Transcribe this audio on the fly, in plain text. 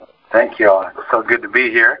Thank you all. It's so good to be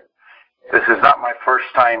here. This is not my first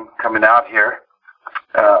time coming out here.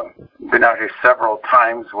 Been out here several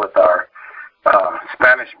times with our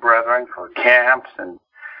Spanish brethren for camps and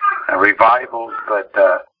revivals, but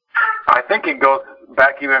I think it goes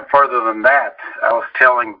back even further than that. I was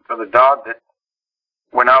telling Brother Dodd that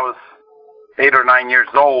when I was 8 or 9 years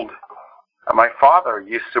old, my father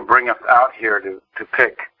used to bring us out here to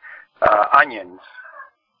pick onions.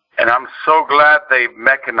 And I'm so glad they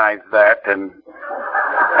mechanized that and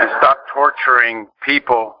stopped torturing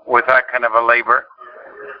people with that kind of a labor.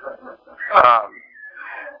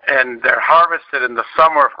 And they're harvested in the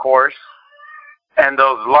summer, of course, and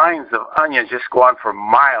those lines of onions just go on for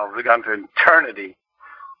miles. They go on to eternity.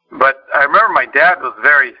 But I remember my dad was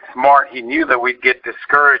very smart. He knew that we'd get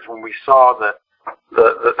discouraged when we saw the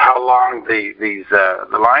how long the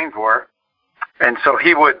lines were, and so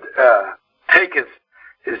he would take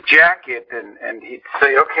his jacket and he'd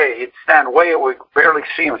say, okay, he'd stand way away, barely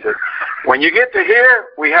see him. He said, when you get to here,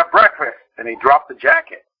 we have breakfast. And he dropped the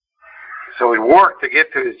jacket. So he'd work to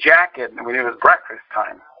get to his jacket when it was breakfast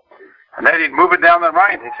time. And then he'd move it down the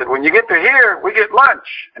line. He said, when you get to here, we get lunch.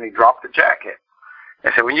 And he dropped the jacket.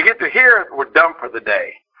 I said, when you get to here, we're done for the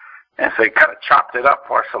day. And so he kind of chopped it up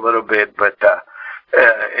for us a little bit, but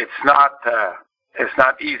it's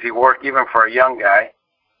not easy work, even for a young guy.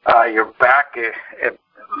 Your back, it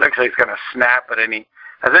looks like it's going to snap at any.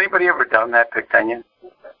 Has anybody ever done that, picked onion?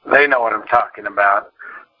 They know what I'm talking about.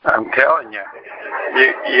 I'm telling you,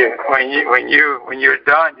 when you're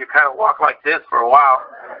done, you kind of walk like this for a while,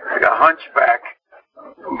 like a hunchback.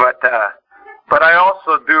 But I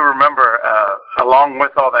also do remember, along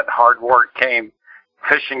with all that hard work came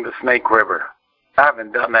fishing the Snake River. I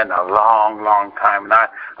haven't done that in a long, long time, and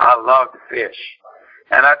I love to fish.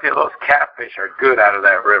 And I feel those catfish are good out of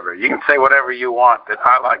that river. You can say whatever you want, but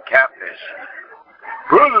I like catfish.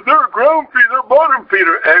 Brother, they're ground feeder, they're bottom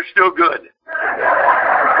feeder. They're still good.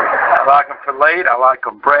 I like them filleted. I like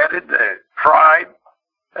them breaded, fried.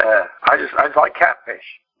 I just like catfish.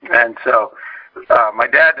 And so my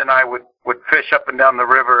dad and I would fish up and down the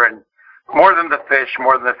river, and more than the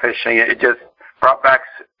fishing, it just brought back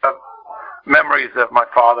memories of my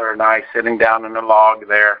father and I sitting down in a log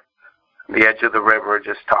there on the edge of the river,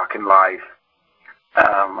 just talking life.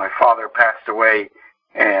 My father passed away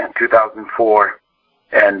in 2004,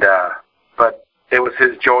 but it was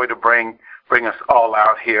his joy to bring us all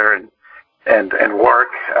out here and work.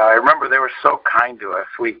 I remember they were so kind to us.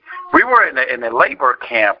 We were in a labor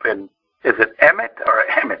camp in, is it Emmett or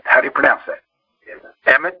Emmett? How do you pronounce that?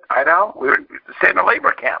 Emmett, Idaho. We were staying in a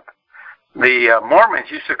labor camp. The Mormons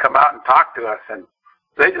used to come out and talk to us, and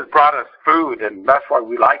they just brought us food, and that's why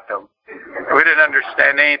we liked them. We didn't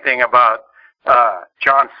understand anything about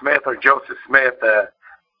John Smith or Joseph Smith.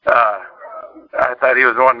 I thought he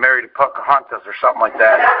was the one married to Pocahontas or something like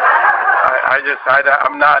that.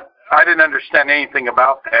 I didn't understand anything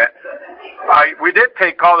about that. We did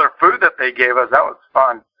take all their food that they gave us. That was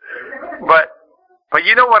fun. But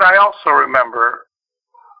you know what I also remember?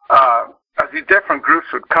 As these different groups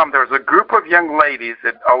would come, there was a group of young ladies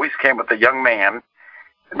that always came with a young man.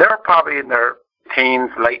 They were probably in their teens,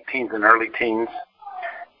 late teens and early teens.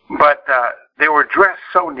 But they were dressed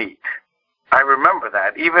so neat. I remember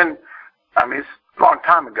that. Even, it's a long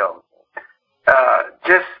time ago.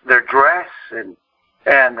 Just their dress and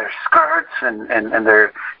their skirts and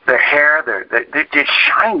their hair, they just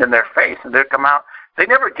shined in their face, and they'd come out. They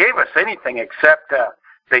never gave us anything except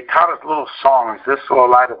they taught us little songs, This Little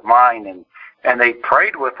Light of Mine, and they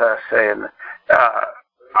prayed with us, and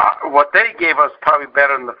what they gave us probably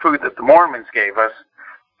better than the food that the Mormons gave us,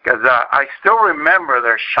 because I still remember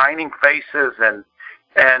their shining faces, and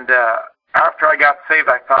after I got saved,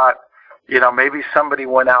 I thought, maybe somebody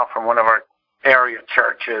went out from one of our area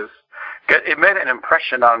churches. It made an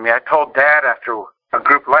impression on me. I told Dad after a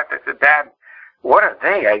group left, I said, Dad, what are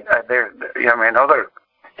they?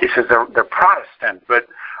 He says they're Protestant, but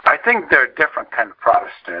I think they're a different kind of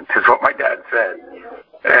Protestant, is what my dad said.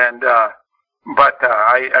 And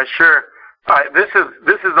this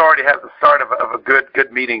is already has the start of a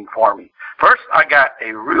good meeting for me. First, I got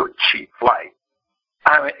a real cheap flight.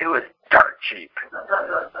 It was dirt cheap.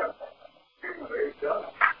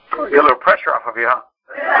 Get a little pressure off of you, huh?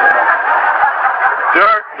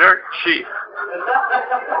 Dirt cheap.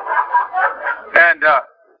 And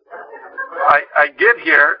I get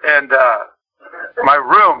here, and my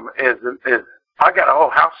room is I got a whole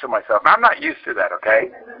house to myself. Now, I'm not used to that, okay?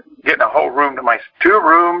 Getting a whole room to myself. 2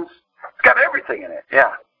 rooms. It's got everything in it,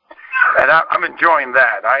 yeah. And I'm enjoying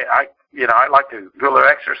that. I like to do a little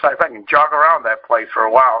exercise. I can jog around that place for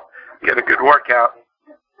a while, get a good workout.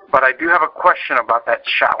 But I do have a question about that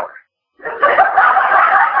shower.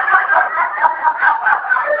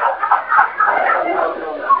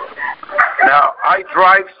 Now, I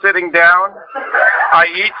drive sitting down. I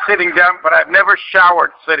eat sitting down, but I've never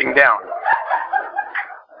showered sitting down.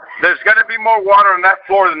 There's going to be more water on that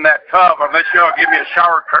floor than that tub unless you'll give me a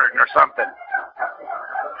shower curtain or something.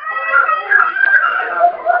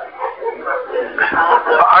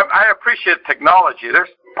 I appreciate technology. There's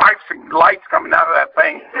pipes and lights coming out of that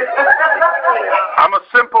thing. I'm a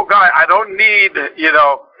simple guy. I don't need,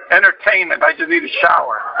 entertainment. I just need a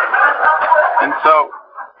shower. And so,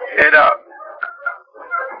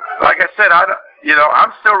 like I said,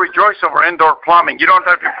 I'm still rejoicing over indoor plumbing. You don't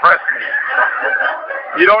have to impress me.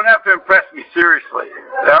 You don't have to impress me, seriously.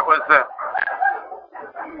 That was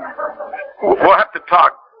we'll have to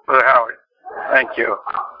talk, Brother Howard. Thank you.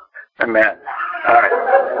 Amen. All right.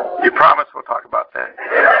 You promise we'll talk about that.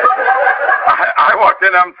 I walked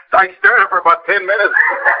in, I stared at her for about 10 minutes.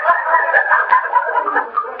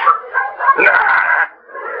 Nah.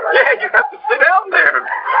 Yeah, you have to sit down there.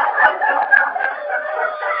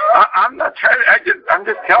 I'm not trying to, I'm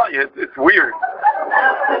just telling you, it's weird.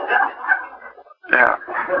 Yeah.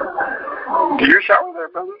 Do you shower there,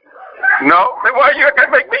 brother? No? Then why are you going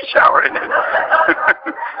to make me shower in it?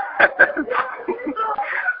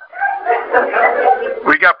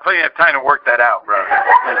 We got plenty of time to work that out, brother.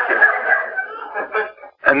 Thank you.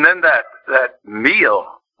 And then that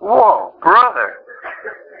meal. Whoa, brother.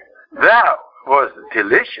 That was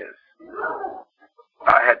delicious.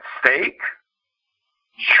 I had steak,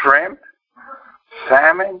 shrimp,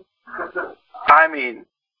 salmon. I mean,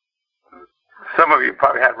 some of you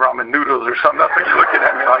probably had ramen noodles or something. That's why you're looking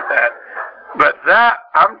at me like that. But that,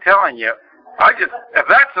 I'm telling you, if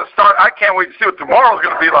that's a start, I can't wait to see what tomorrow's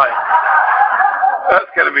going to be like.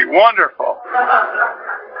 That's going to be wonderful.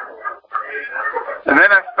 And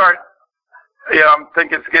then I start, I'm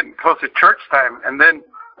thinking it's getting close to church time, and then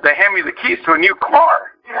they hand me the keys to a new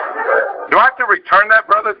car. Do I have to return that,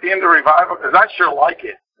 brother, at the end of revival? Because I sure like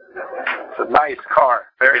it. It's a nice car.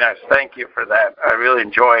 Very nice. Thank you for that. I really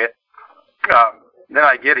enjoy it. Then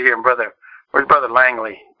I get here, and where's Brother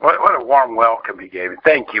Langley? What a warm welcome he gave me.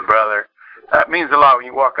 Thank you, brother. That means a lot when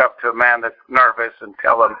you walk up to a man that's nervous and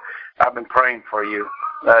tell him, I've been praying for you.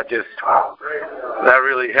 That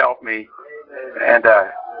really helped me. And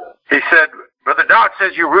he said, Brother Doc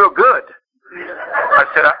says you're real good.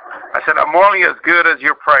 I said, I'm only as good as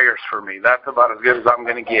your prayers for me. That's about as good as I'm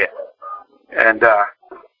going to get. And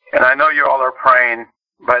I know you all are praying,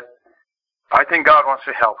 but I think God wants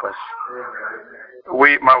to help us.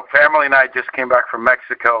 My family and I just came back from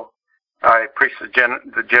Mexico. I preached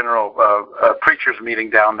the general preachers meeting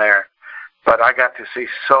down there, but I got to see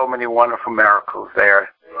so many wonderful miracles there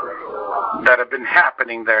that have been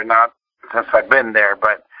happening there, not since I've been there,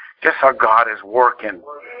 but just how God is working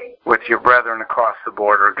with your brethren across the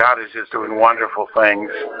border. God is just doing wonderful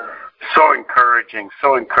things. So encouraging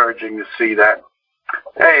to see that.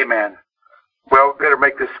 Amen. Well, we better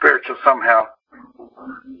make this spiritual somehow.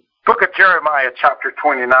 Book of Jeremiah, chapter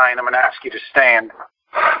 29. I'm going to ask you to stand.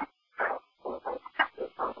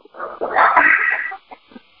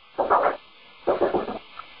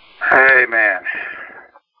 Amen.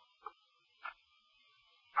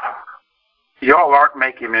 Y'all aren't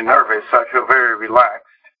making me nervous. I feel very relaxed.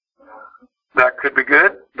 That could be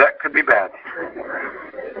good. That could be bad.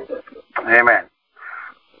 Amen.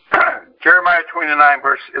 Jeremiah 29,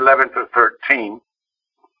 verse 11 to 13.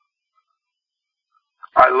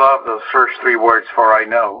 I love those first three words, for I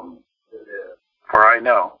know. For I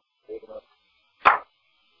know.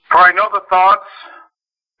 For I know the thoughts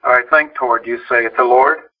I think toward you, saith the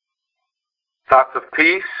Lord, thoughts of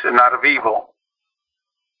peace and not of evil,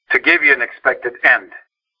 to give you an expected end.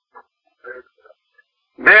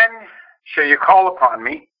 Then shall you call upon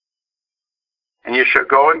me, and you shall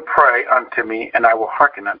go and pray unto me, and I will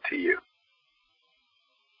hearken unto you.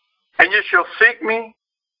 And you shall seek me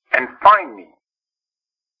and find me,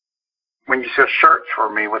 when you shall search for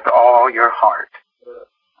me with all your heart.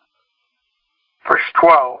 Verse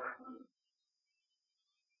 12.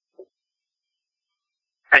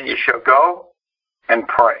 And you shall go and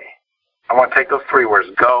pray. I want to take those three words.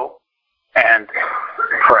 Go and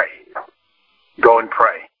pray. Go and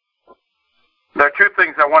pray. There are two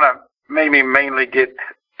things I want to maybe mainly get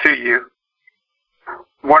to you.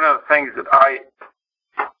 One of the things that I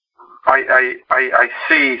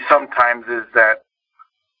see sometimes is that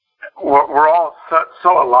we're all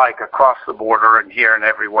so alike across the border and here and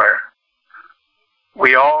everywhere.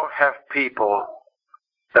 We all have people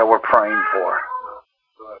that we're praying for.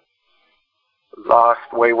 Lost,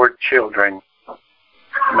 wayward children,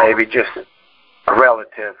 maybe just a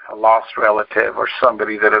relative, a lost relative, or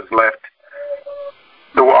somebody that has left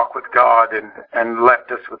the walk with God and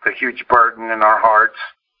left us with a huge burden in our hearts.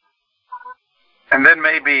 And then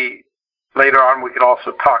maybe later on we could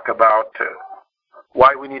also talk about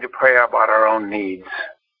why we need to pray about our own needs.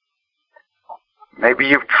 Maybe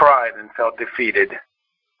you've tried and felt defeated.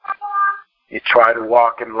 You try to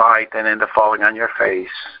walk in light and end up falling on your face.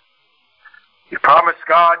 You promise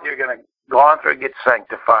God you're going to go on through and get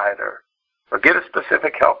sanctified or get a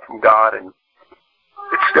specific help from God, and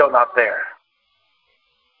it's still not there.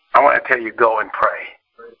 I want to tell you, go and pray.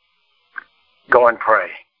 Go and pray.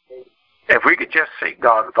 If we could just seek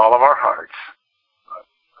God with all of our hearts,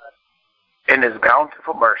 in His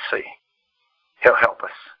bountiful mercy, He'll help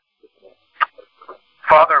us.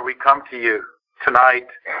 Father, we come to you tonight.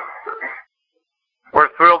 We're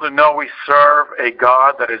thrilled to know we serve a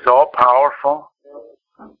God that is all-powerful.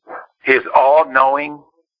 He is all-knowing.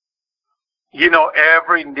 You know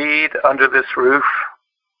every need under this roof.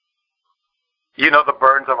 You know the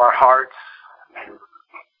burdens of our hearts.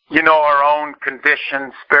 You know our own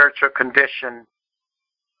condition, spiritual condition,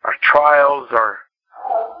 our trials, or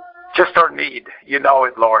just our need. You know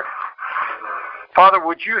it, Lord. Father,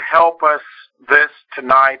 would you help us this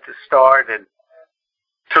tonight to start and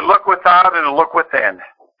to look without and to look within,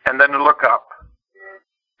 and then to look up,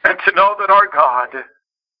 and to know that our God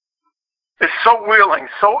is so willing,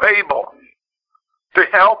 so able to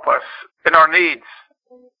help us in our needs,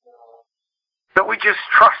 that we just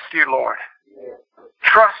trust you, Lord.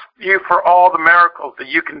 Trust you for all the miracles that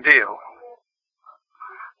you can do.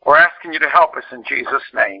 We're asking you to help us in Jesus'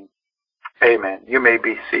 name. Amen. You may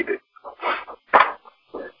be seated.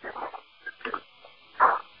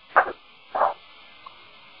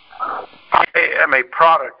 I am a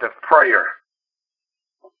product of prayer.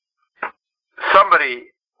 Somebody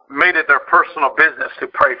made it their personal business to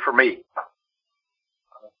pray for me.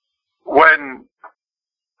 When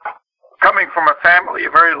coming from a family, a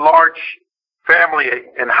very large family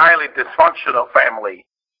and highly dysfunctional family,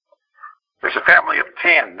 there's a family of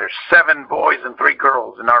 10. There's 7 boys and 3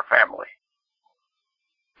 girls in our family.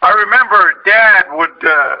 I remember Dad would,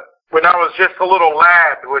 when I was just a little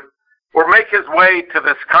lad, would make his way to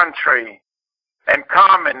this country and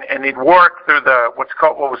come and he'd work through what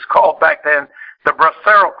was called back then the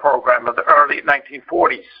Bracero program of the early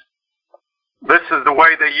 1940s. This is the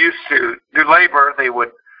way they used to do labor.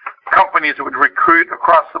 Companies would recruit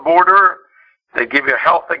across the border. They'd give you a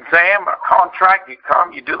health exam, a contract. You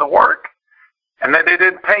come, you do the work, and then they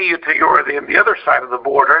didn't pay you till you were on the other side of the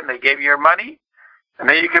border, and they gave you your money, and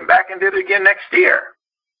then you come back and do it again next year.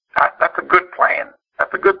 That's a good plan.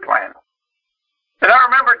 That's a good plan. And I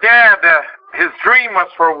remember Dad, his dream was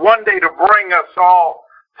for one day to bring us all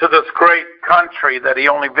to this great country that he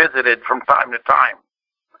only visited from time to time.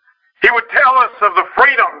 He would tell us of the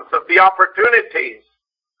freedoms, of the opportunities,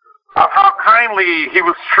 of how kindly he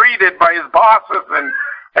was treated by his bosses,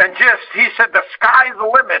 and just, he said, the sky's the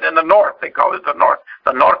limit in the north. They call it the north,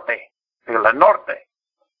 the norte, el norte.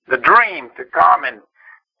 The dream to come and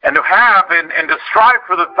to have and to strive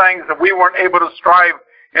for the things that we weren't able to strive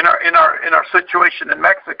in our situation in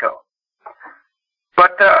Mexico.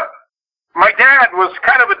 But my dad was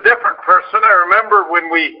kind of a different person. I remember when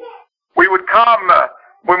we would come,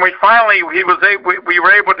 when we finally we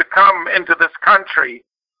were able to come into this country,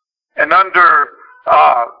 and under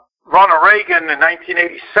Ronald Reagan in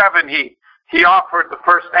 1987, he offered the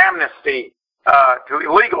first amnesty to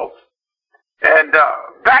illegals. And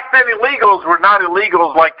back then, illegals were not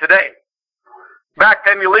illegals like today. Back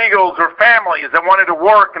then, illegals were families that wanted to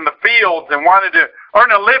work in the fields and wanted to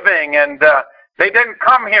earn a living, and they didn't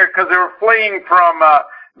come here because they were fleeing from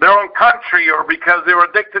their own country or because they were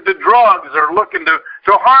addicted to drugs or looking to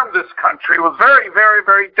harm this country. It was very, very,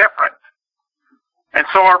 very different. And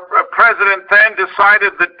so our president then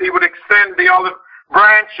decided that he would extend the olive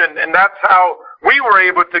branch, and that's how we were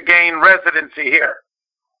able to gain residency here.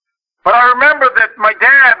 But I remember that my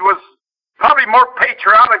dad was probably more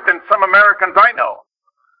patriotic than some Americans I know.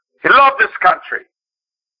 He loved this country.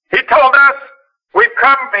 He told us, we've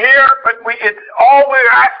come here, but all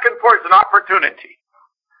we're asking for is an opportunity.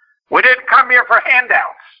 We didn't come here for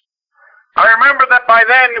handouts. I remember that by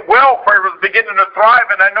then, welfare was beginning to thrive,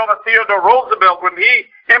 and I know that Theodore Roosevelt, when he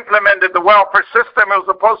implemented the welfare system, it was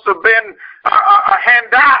supposed to have been a hand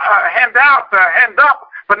up,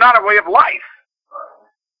 but not a way of life.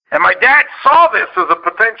 And my dad saw this as a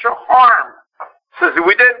potential harm. Says,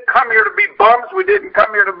 we didn't come here to be bums. We didn't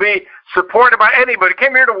come here to be supported by anybody. We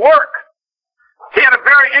came here to work. He had a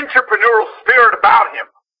very entrepreneurial spirit about him.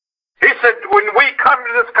 He said, when we come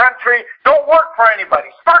to this country, don't work for anybody.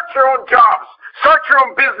 Start your own jobs. Start your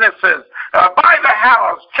own businesses. Buy the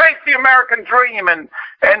house. Chase the American dream. And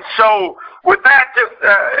so with that just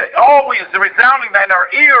always resounding in our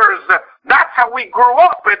ears, that's how we grew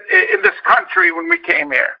up in this country when we came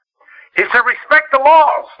here. He said, respect the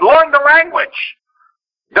laws. Learn the language.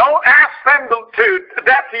 Don't ask them to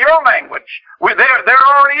adapt to your language. There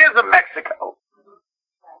already is a Mexico.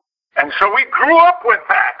 And so we grew up with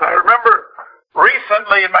that. I remember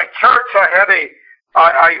recently in my church,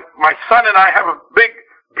 my son and I have a big,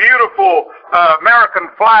 beautiful American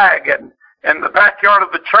flag in the backyard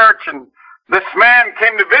of the church. And this man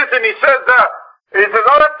came to visit, and he says,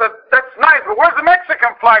 "Oh, that's nice, but where's the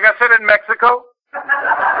Mexican flag?" I said, "In Mexico."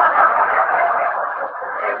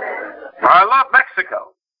 I love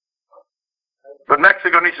Mexico, but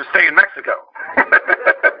Mexico needs to stay in Mexico.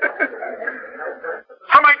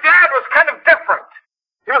 So my dad was kind of different.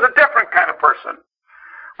 He was a different kind of person.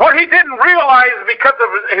 What he didn't realize, because of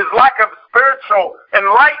his lack of spiritual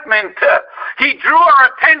enlightenment, he drew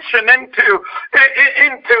our attention into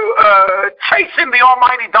chasing the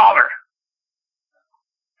almighty dollar.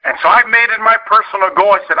 And so I made it my personal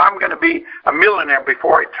goal. I said, I'm going to be a millionaire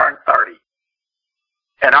before I turn 30.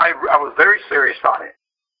 And I was very serious on it.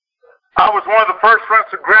 I was one of the first ones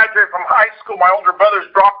to graduate from high school. My older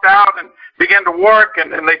brothers dropped out and began to work,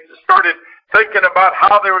 and they started thinking about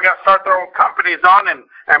how they were going to start their own companies on, and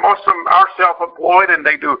most of them are self-employed, and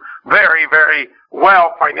they do very, very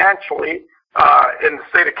well financially in the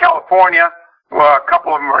state of California. Well, a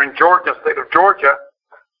couple of them are in Georgia, state of Georgia.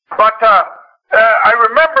 But I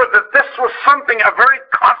remember that this was a very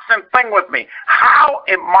constant thing with me. How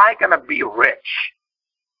am I going to be rich?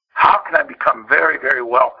 How can I become very, very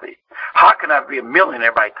wealthy? How can I be a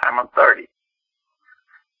millionaire by the time I'm 30?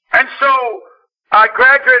 And so I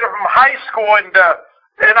graduated from high school, and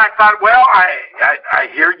I thought, well, I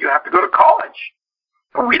hear you have to go to college.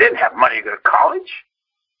 But we didn't have money to go to college.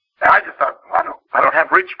 And I just thought, I don't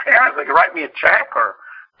have rich parents that could write me a check, or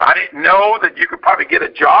I didn't know that you could probably get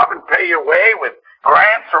a job and pay your way with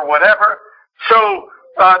grants or whatever. So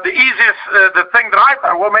the thing that I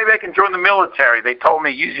thought, well, maybe I can join the military. They told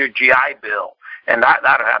me, use your GI Bill. And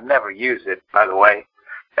I've never used it, by the way.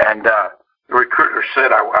 And the recruiter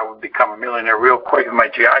said I would become a millionaire real quick with my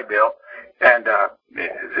GI Bill. And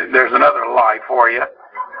there's another lie for you.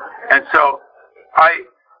 And so I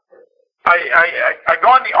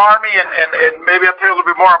go in the Army, and maybe I'll tell you a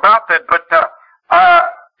little bit more about that. But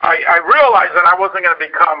I realized that I wasn't going to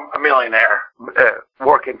become a millionaire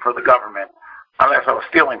working for the government, unless I was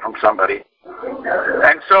stealing from somebody.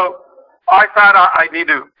 And so I thought I need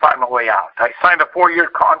to find my way out. I signed a 4-year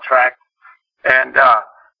contract, and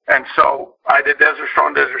so I did Desert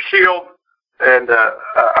Storm, Desert Shield, and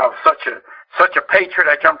I was such a patriot,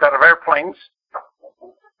 I jumped out of airplanes.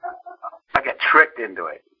 I got tricked into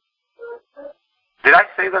it. Did I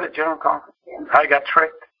say that at General Conference? I got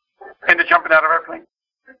tricked into jumping out of airplanes?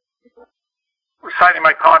 Signing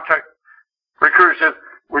my contract, recruiter says,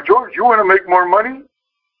 "Well, George, you want to make more money?"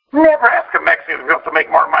 Never ask a Mexican if he wants to make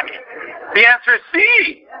more money. The answer is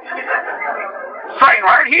C. Sign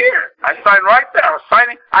right here. I signed right there. I was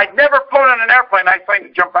signing. I'd never flown in an airplane. I signed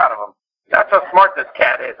to jump out of them. That's how smart this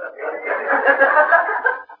cat is.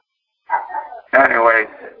 Anyways,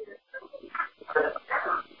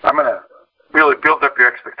 I'm going to really build up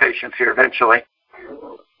your expectations here eventually.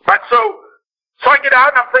 But so I get out,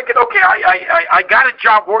 and I'm thinking, okay, I got a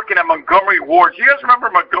job working at Montgomery Ward. You guys remember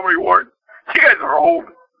Montgomery Ward? You guys are old.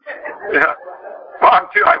 Yeah. Well, I'm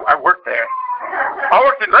too. I worked there. I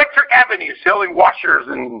worked in Electric Avenue selling washers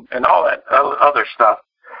and all that other stuff.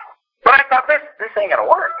 But I thought, this ain't going to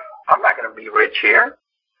work. I'm not going to be rich here.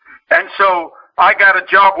 And so I got a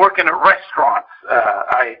job working at restaurants.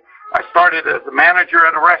 I started as a manager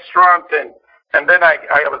at a restaurant, and then I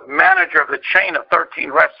was manager of the chain of 13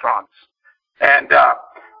 restaurants. And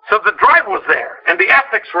so the drive was there, and the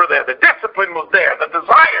ethics were there, the discipline was there, the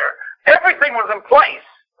desire, everything was in place.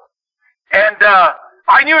 And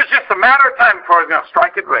I knew it was just a matter of time before I was going to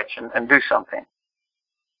strike it rich and do something.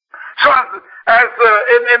 So as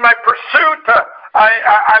in my pursuit,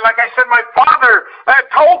 I like I said, my father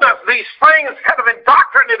told us these things, kind of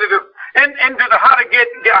indoctrinated us into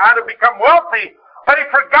how to become wealthy, but he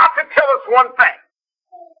forgot to tell us one thing.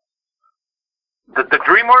 The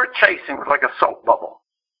dream we were chasing was like a soap bubble.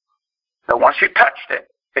 That once you touched it,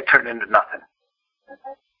 it turned into nothing.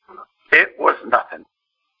 It was nothing.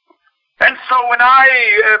 And so when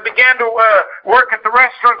I began to work at the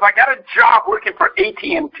restaurants, I got a job working for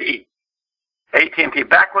AT&T. AT&T,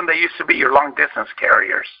 back when they used to be your long-distance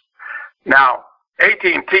carriers. Now,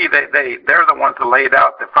 AT&T, they're the ones that laid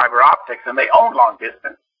out the fiber optics, and they own long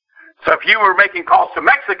distance. So if you were making calls to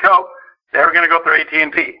Mexico, they were going to go through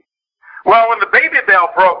AT&T. Well, when the baby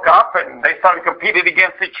bell broke up and they started competing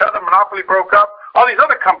against each other, monopoly broke up, all these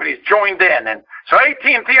other companies joined in. And so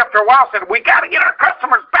AT&T, after a while, said, we got to get our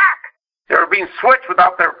customers back. They were being switched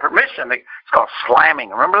without their permission. It's called slamming.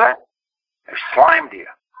 Remember that? They slimed you.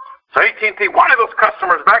 So AT&T wanted those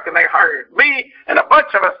customers back, and they hired me and a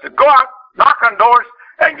bunch of us to go out, knock on doors,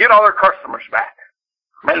 and get all their customers back.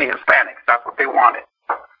 Mainly Hispanics. That's what they wanted.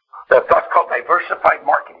 That's called diversified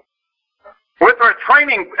marketing. With our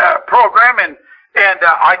training program, and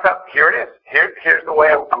I thought, here it is. Here's the way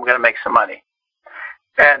I'm going to make some money.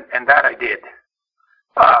 And that I did.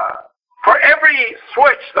 For every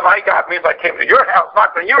switch that I got, means I came to your house,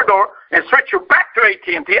 knocked on your door, and switched you back to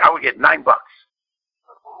AT&T, I would get $9.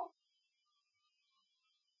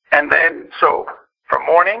 And then, so, from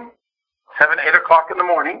morning, 7, 8 o'clock in the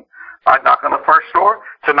morning, I'd knock on the first door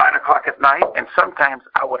to 9 o'clock at night, and sometimes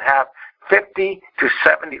I would have 50 to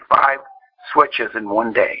 75 switches in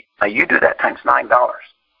one day. Now, you do that times $9.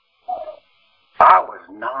 I was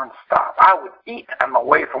nonstop. I would eat on my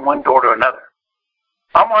way from one door to another.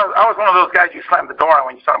 I was one of those guys you slammed the door on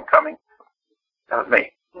when you saw him coming. That was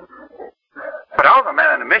me. But I was a man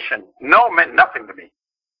on a mission. No meant nothing to me.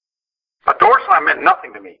 A door slam meant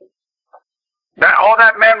nothing to me. All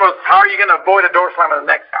that meant was, how are you going to avoid a door slam in the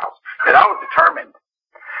next house? And I was determined.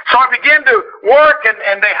 So I began to work,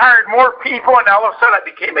 and they hired more people, and all of a sudden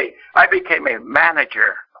I became a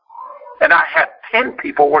manager. And I had 10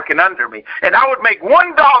 people working under me. And I would make $1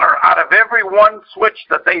 out of every one switch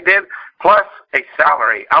that they did, plus a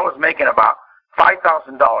salary. I was making about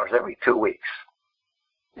 $5,000 every 2 weeks.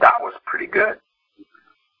 That was pretty good.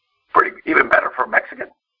 Even better for a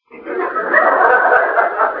Mexican.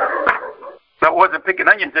 That wasn't picking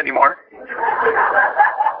onions anymore.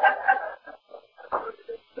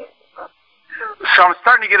 So I'm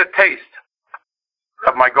starting to get a taste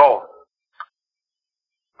of my goal.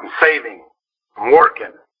 I'm saving. I'm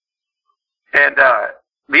working. And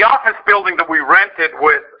the office building that we rented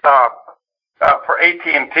with for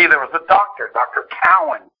AT&T, there was a doctor, Dr.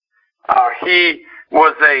 Cowan. He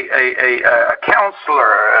was a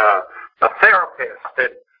counselor, a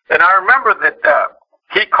therapist. And I remember that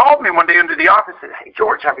he called me one day into the office and said, hey,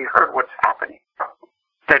 George, have you heard what's happening?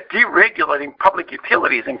 They're deregulating public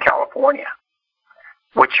utilities in California,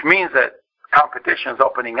 which means that competition is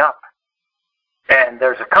opening up. And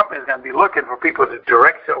there's a company that's going to be looking for people to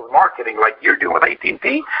direct sales marketing like you're doing with AT&T,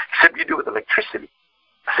 except you do with electricity.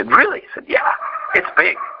 I said, really? He said, yeah, it's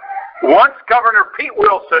big. Once Governor Pete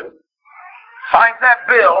Wilson signs that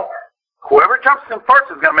bill, whoever jumps in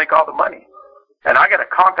first is going to make all the money. And I got a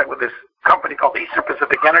contact with this company called Eastern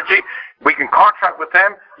Pacific Energy. We can contract with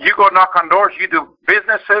them. You go knock on doors. You do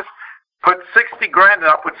businesses. Put $60,000 and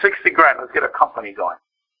I'll put $60,000. Let's get a company going.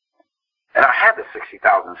 And I had the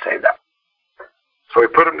 $60,000 saved up. So we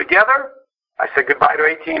put them together. I said goodbye to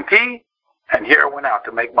AT&T, and here I went out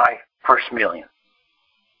to make my first $1 million.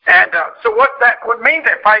 And so what that would mean,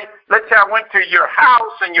 let's say I went to your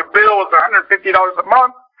house and your bill was $150 a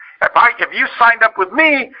month. If you signed up with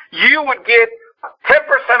me, you would get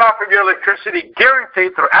 10% off of your electricity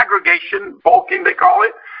guaranteed through aggregation, bulking they call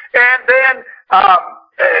it, and then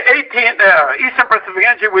Eastern Pacific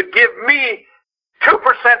Energy would give me 2%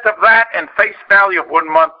 of that and face value of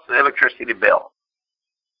 1 month's electricity bill,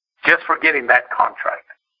 just for getting that contract.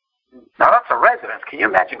 Now that's a residence. Can you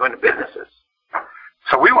imagine going to businesses?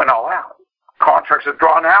 So we went all out. Contracts are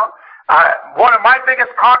drawn out. One of my biggest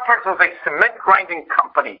contracts was a cement grinding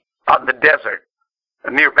company out in the desert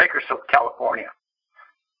near Bakersfield, California.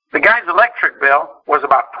 The guy's electric bill was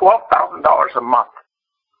about $12,000 a month.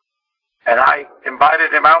 And I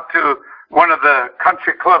invited him out to one of the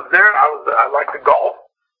country clubs there. I like to golf.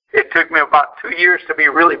 It took me about 2 years to be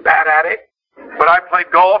really bad at it. But I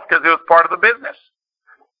played golf because it was part of the business.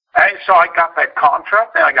 And so I got that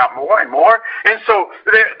contract, and I got more and more. And so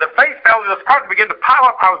the face value of this contract began to pile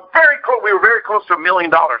up. I was very close. We were very close to $1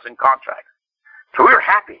 million in contracts. So we were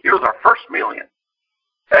happy. It was our first $1 million.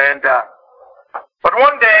 And but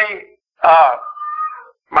one day,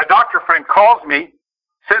 my doctor friend calls me,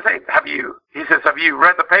 says, "Hey, have you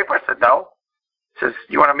read the paper?" I said, "No." He says,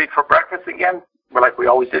 "You want to meet for breakfast again?" We're like, "We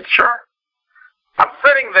always did." "Sure." I'm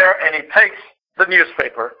sitting there, and he takes the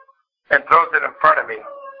newspaper and throws it in front of me.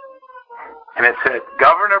 And it said,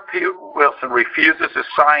 "Governor Pete Wilson refuses to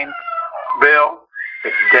sign bill.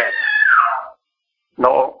 It's dead.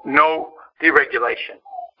 No deregulation."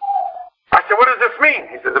 I said, "What does this mean?"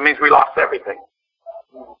 He says, "It means we lost everything."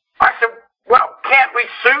 I said, "Well, can't we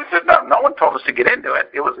sue?" He said, "No one told us to get into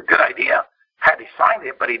it. It was a good idea. Had he signed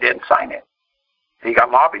it, but he didn't sign it. He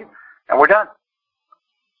got lobbied, and we're done.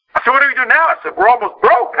 I said, what do we do now? I said, we're almost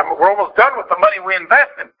broke. We're almost done with the money we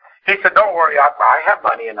invested. He said, don't worry, I have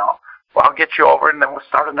money and all. Well, I'll get you over, and then we'll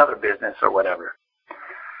start another business or whatever.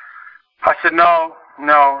 I said, no.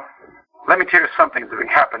 Let me tell you something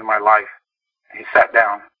that's happened in my life. He sat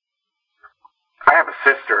down. I have a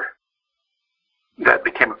sister that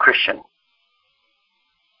became a Christian.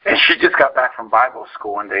 And she just got back from Bible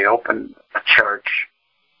school, and they opened a church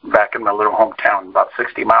back in my little hometown, about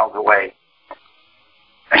 60 miles away.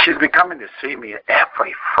 And she's been coming to see me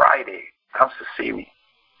every Friday. Comes to see me.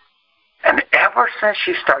 And ever since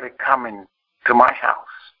she started coming to my house,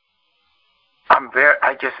 I'm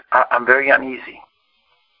very uneasy.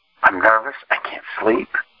 I'm nervous. I can't sleep.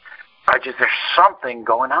 There's something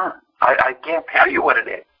going on. I can't tell you what it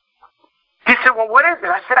is. He said, well, what is it?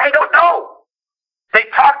 I said, I don't know. They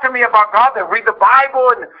talk to me about God. They read the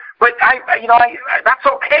Bible, but that's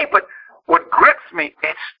okay. But what grips me,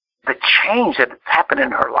 it's the change that happened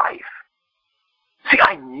in her life. See,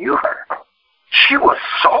 I knew her. She was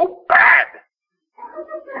so bad.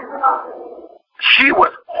 She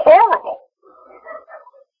was horrible.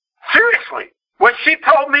 Seriously. When she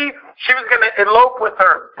told me she was going to elope with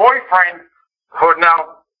her boyfriend, who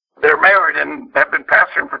now they're married and have been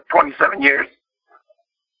pastoring for 27 years,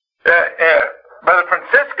 Brother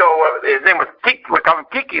Francisco, his name was Kiki, we called him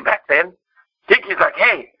Kiki back then. Kiki's like,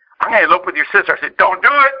 hey, I'm going to elope with your sister. I said, don't do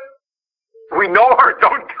it. We know her.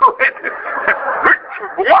 Don't do it.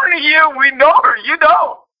 We're warning you. We know her. You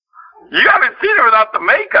know. You haven't seen her without the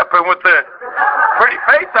makeup and with the pretty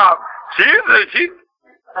face off. She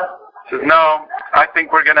says, no, I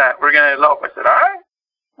think we're gonna elope. I said, all right.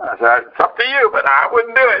 I said, it's up to you, but I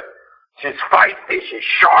wouldn't do it. She's feisty. She's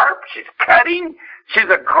sharp. She's cutting. She's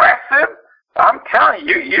aggressive. I'm telling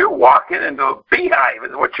you, you're walking into a beehive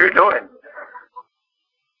is what you're doing.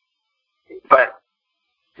 But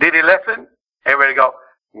did he listen? Everybody go,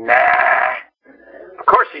 nah. Of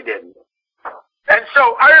course he didn't. And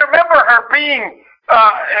so I remember her being,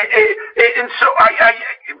 and so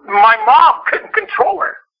my mom couldn't control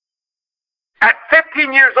her. At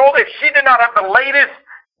 15 years old, if she did not have the latest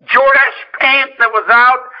Jordache pants that was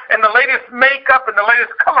out and the latest makeup and the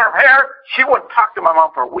latest color of hair, she wouldn't talk to my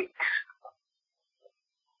mom for weeks.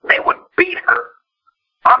 They would beat her.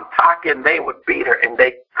 I'm talking, they would beat her, and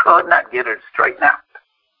they could not get her to straighten out.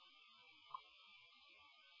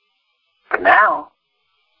 But now,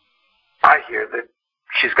 I hear that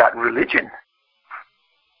she's gotten religion.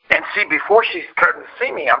 And see, before she's starting to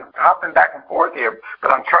see me, I'm hopping back and forth here,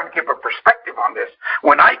 but I'm trying to give a perspective on this.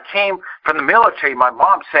 When I came from the military, my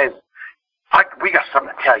mom says, we got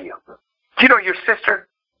something to tell you. Do you know your sister?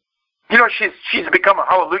 You know she's become a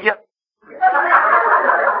hallelujah?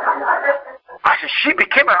 I said, she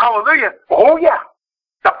became a hallelujah? Oh, yeah.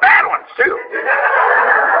 The bad ones, too.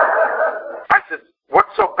 I said,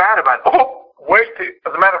 what's so bad about it? Oh, wait.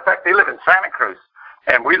 As a matter of fact, they live in Santa Cruz.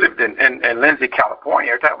 And we lived in Lindsay,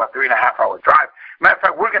 California. We're talking about 3.5 hour drive. Matter of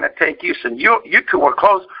fact, we're going to take you, and you two were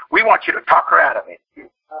close. We want you to talk her out of it.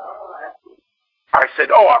 I said,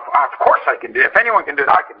 of course I can do it. If anyone can do it,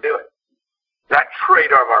 I can do it. That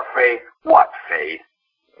traitor of our faith. What faith?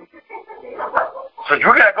 So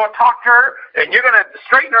you're going to go talk to her, and you're going to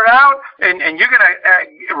straighten her out, and you're going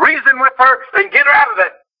to reason with her, and get her out of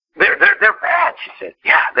that. They're bad, she said.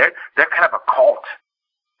 Yeah, they're kind of a cult.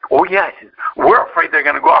 Oh, yeah, we're afraid they're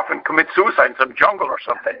going to go off and commit suicide in some jungle or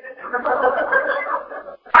something.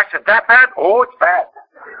 I said, that bad? Oh, it's bad.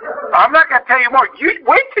 I'm not going to tell you more. You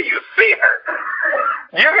wait till you see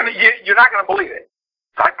her. You're not going to believe it.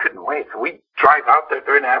 So I couldn't wait. So we drive out there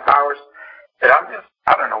 3.5 hours, and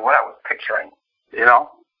I don't know what I was picturing, you know.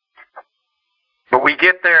 But we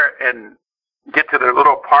get there and get to their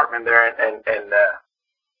little apartment there in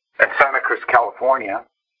Santa Cruz, California.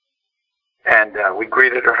 And we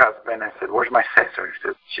greeted her husband. I said, where's my sister? He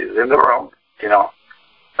said, she's in the room, you know.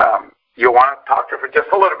 You want to talk to her for just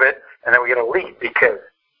a little bit, and then we're going to leave because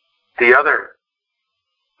the other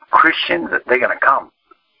Christians, they're going to come.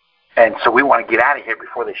 And so we want to get out of here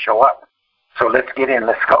before they show up. So let's get in,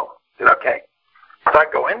 let's go. I said, okay. So I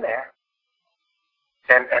go in there,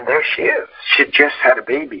 and there she is. She just had a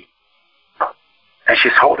baby. And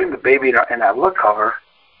she's holding the baby, and I look over,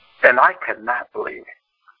 and I could not believe it.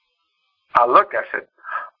 I looked, I said,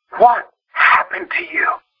 what happened to you?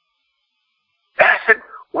 And I said,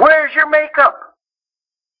 where's your makeup?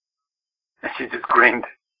 And she just grinned.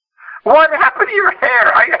 What happened to your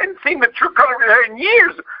hair? I hadn't seen the true color of your hair in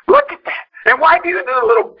years. Look at that. And why do you do a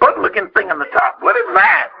little bud-looking thing on the top? What is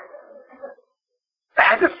that?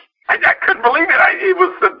 I couldn't believe it. It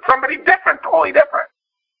was somebody different, totally different.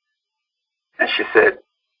 And she said,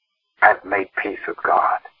 I've made peace with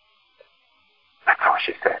God. That's all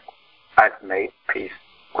she said. I've made peace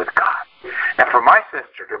with God. And for my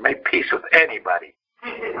sister to make peace with anybody,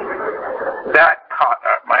 that caught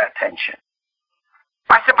my attention.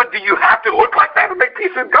 I said, but do you have to look like that to make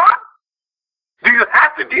peace with God? Do you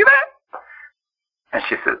have to do that? And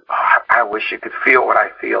she said, oh, I wish you could feel what I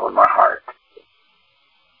feel in my heart.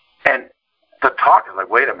 And the talk is like,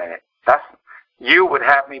 wait a minute. You would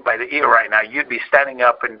have me by the ear right now. You'd be standing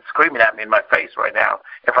up and screaming at me in my face right now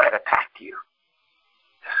if I had attacked you.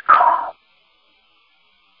 Just calm.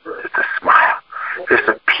 Just a smile. Just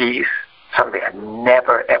a peace. Something I'd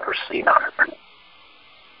never, ever seen on her.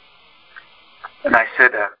 And I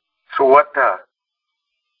said, so what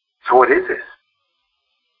is this?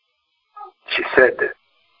 She said,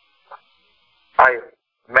 I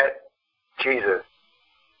met Jesus,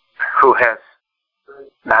 who has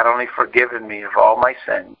not only forgiven me of all my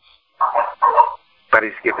sins, but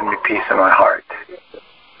he's given me peace in my heart.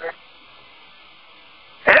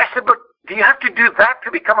 And I said, but do you have to do that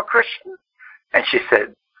to become a Christian? And she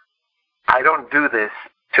said, I don't do this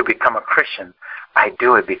to become a Christian. I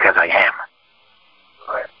do it because I am.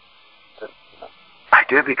 I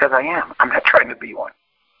do it because I am. I'm not trying to be one.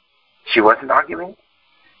 She wasn't arguing.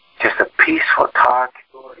 Just a peaceful talk.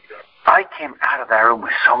 I came out of that room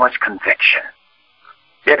with so much conviction.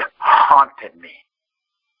 It haunted me.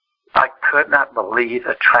 I could not believe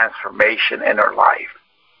the transformation in her life.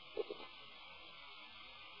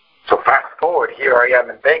 So fast forward, here I am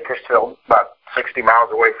in Bakersfield, about 60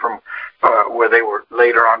 miles away from where they were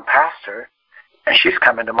later on pastor, and she's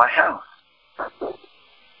coming to my house.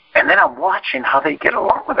 And then I'm watching how they get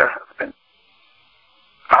along with her husband.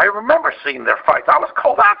 I remember seeing their fights. I was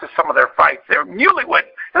called out to some of their fights. They were newlyweds,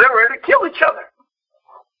 and they were ready to kill each other.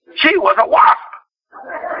 She was a wasp.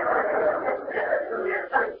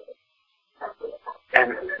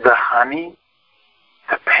 And the honey,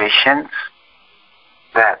 the patience,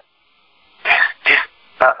 that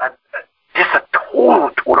just a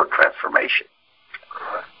total transformation.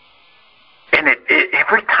 And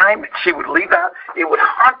every time she would leave out, it would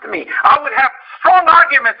haunt me. I would have strong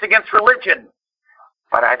arguments against religion,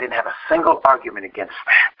 but I didn't have a single argument against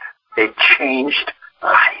that. It changed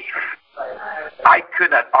life. I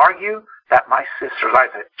could not argue that my sister's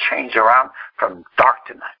life had changed around from dark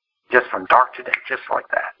to night, just from dark to day, just like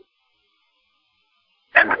that.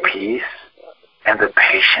 And the peace and the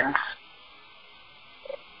patience.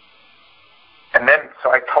 And then,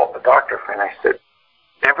 so I told the doctor friend, I said,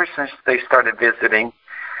 ever since they started visiting,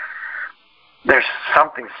 there's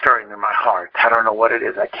something stirring in my heart. I don't know what it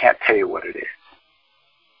is. I can't tell you what it is.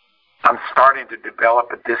 I'm starting to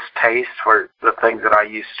develop a distaste for the things that I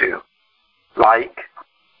used to like.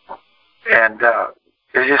 And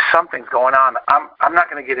there's just something's going on. I'm not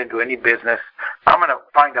going to get into any business. I'm going to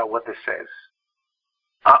find out what this says.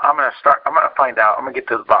 I'm going to find out. I'm going to get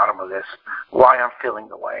to the bottom of this, why I'm feeling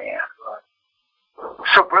the way I am.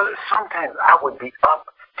 So, brother, sometimes I would be up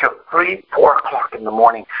till 3, 4 o'clock in the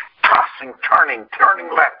morning, tossing, turning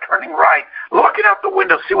left, turning right, looking out the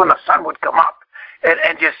window, see when the sun would come up.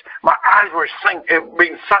 And just, my eyes were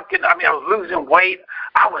being sunken. I mean, I was losing weight.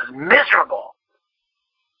 I was miserable.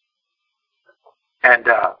 And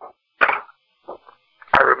I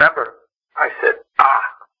remember I said,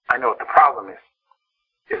 I know what the problem is.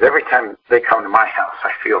 Is every time they come to my house,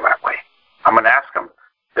 I feel that way. I'm going to ask them.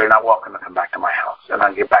 They're not welcome to come back to my house, and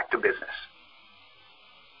I'll get back to business.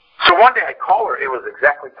 So one day I called her. It was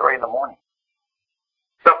exactly 3 in the morning.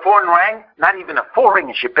 The phone rang, not even a full ring,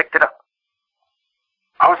 and she picked it up.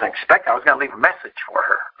 I wasn't expecting. I was going to leave a message for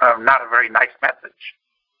her. Not a very nice message.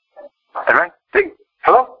 And rang, ding,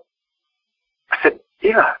 hello? I said,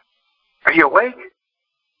 Eva, are you awake?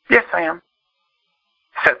 Yes, I am.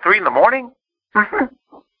 I said, 3 in the morning? Mm-hmm.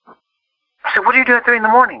 I said, what are you doing at 3 in the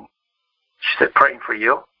morning? She said, praying for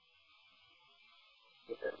you.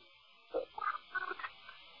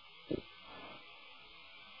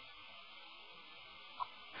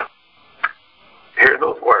 Hear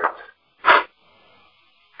those words.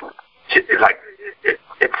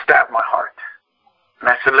 It stabbed my heart. And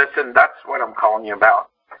I said, listen, that's what I'm calling you about.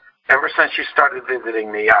 Ever since you started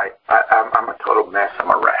visiting me, I'm a total mess. I'm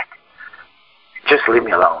a wreck. Just leave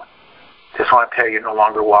me alone. Just want to tell you, you're no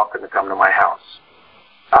longer welcome to come to my house.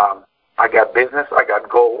 I got business, I got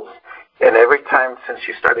goals, and every time since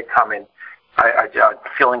you started coming, I'm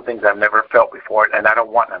feeling things I've never felt before, and I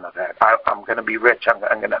don't want none of that. I'm going to be rich. I'm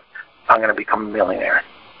going to become a millionaire.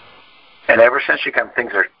 And ever since you come,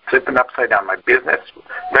 things are flipping upside down. My business,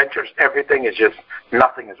 ventures, everything is just,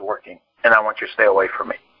 nothing is working, and I want you to stay away from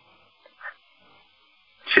me.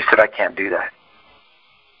 She said, I can't do that.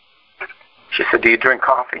 She said, do you drink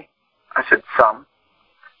coffee? I said, some.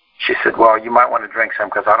 She said, well, you might want to drink some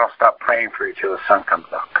because I don't stop praying for you till the sun comes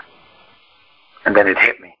up. And then it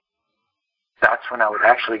hit me. That's when I would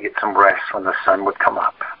actually get some rest when the sun would come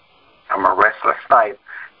up. I'm a restless night.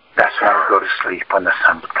 That's when I would go to sleep when the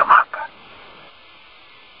sun would come up.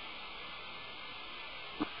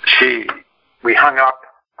 We hung up.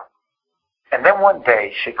 And then one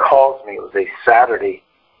day she calls me. It was a Saturday.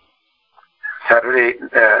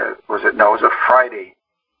 It was a Friday.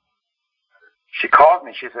 She called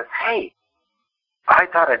me. She says, hey, I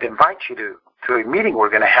thought I'd invite you to a meeting we're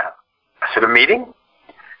going to have. I said, a meeting?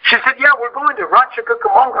 She said, yeah, we're going to Rancho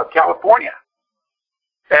Cucamonga, California.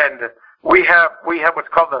 And we have what's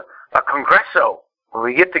called a Congreso, where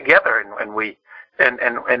we get together and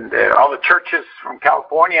all the churches from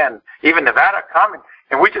California and even Nevada come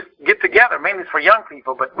and we just get together. Mainly it's for young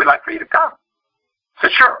people, but we'd like for you to come. I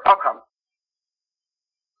said, sure, I'll come.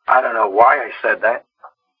 I don't know why I said that.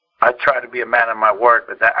 I try to be a man of my word,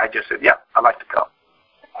 but I just said, yeah, I'd like to come.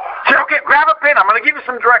 I said, okay, grab a pen. I'm going to give you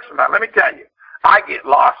some direction now. Let me tell you, I get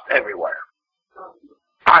lost everywhere.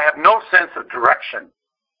 I have no sense of direction.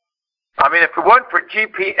 I mean, if it wasn't for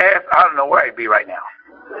GPS, I don't know where I'd be right now.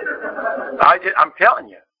 I'm telling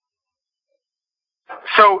you.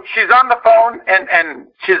 So she's on the phone, and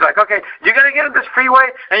she's like, okay, you're going to get on this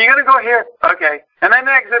freeway, and you're going to go here. Okay. And then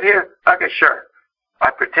exit here. Okay, sure. I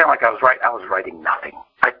pretend like I was right. I was writing nothing.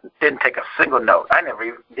 I didn't take a single note. I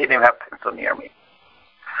didn't even have a pencil near me.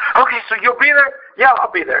 Okay, so you'll be there? Yeah,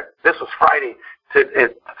 I'll be there. This was Friday.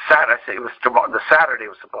 Saturday. I said it was tomorrow. The Saturday I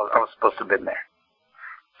was supposed to have been there.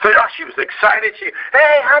 So she was excited.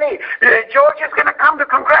 Hey, honey, George is going to come to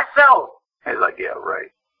Congreso. I was like, yeah, right.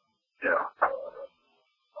 Yeah.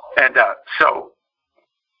 And so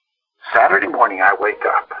Saturday morning I wake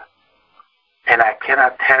up, and I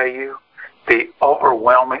cannot tell you the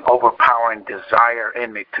overwhelming, overpowering desire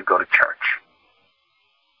in me to go to church.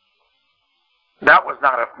 That was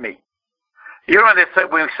not of me. You know when they say,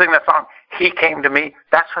 when we sing that song, He came to me?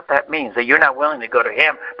 That's what that means, that you're not willing to go to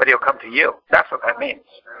Him, but He'll come to you. That's what that means.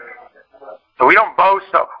 So we don't boast,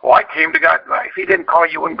 I came to God. If He didn't call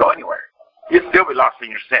you, you wouldn't go anywhere. You'd still be lost in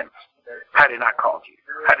your sins had He not called you,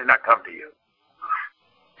 had He not come to you.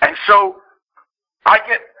 And so I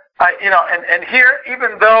get, and here,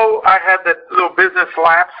 even though I had that little business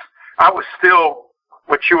lapse, I was still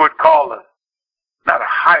what you would call not a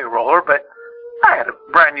high roller, but I had a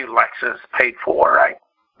brand new Lexus paid for. I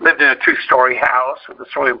lived in a 2-story house with a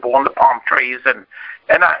swimming pool and the palm trees, and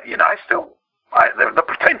the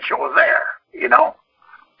potential was there.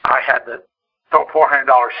 I had the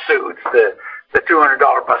 $400 suits, the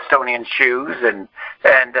 $200 Bostonian shoes, and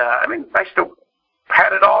I still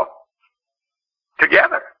had it all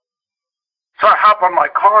together. So I hopped on my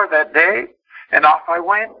car that day, and off I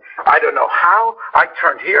went. I don't know how. I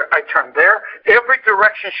turned here, I turned there. Every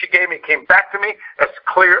direction she gave me came back to me as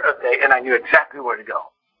clear as day, and I knew exactly where to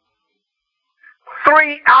go.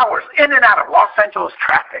 3 hours in and out of Los Angeles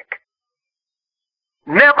traffic.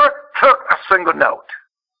 Never took a single note.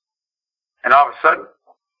 And all of a sudden,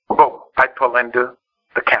 boom, I pull into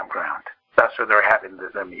the campground. That's where they're having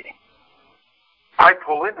the meeting. I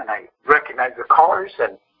pull in and I recognize the cars,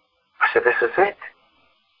 and I said, this is it.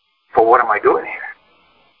 But what am I doing here?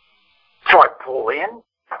 So I pull in,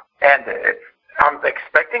 and I'm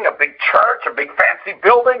expecting a big church, a big fancy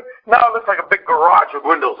building. No, it looks like a big garage with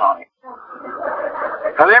windows on it.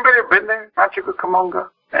 Has anybody ever been there? Rancho Cucamonga?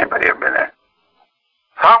 Anybody ever been there?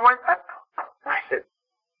 So I went up. I said,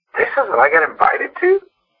 this is what I got invited to?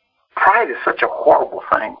 Pride is such a horrible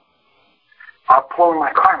thing. I pull in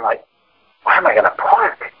my car, I'm like, where am I going to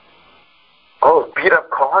park? Oh, those beat up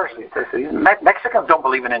cars. Mexicans don't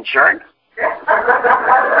believe in insurance. She's going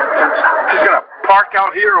to park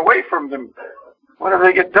out here away from them. What if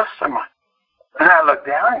they get dust on my... And I look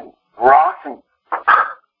down and Ross and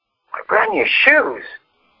my brand new shoes.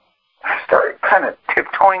 I started kind of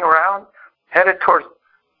tiptoeing around, headed towards...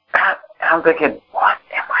 And I'm thinking, what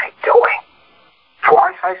am I doing?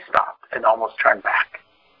 Twice I stopped and almost turned back.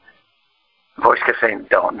 The voice kept saying,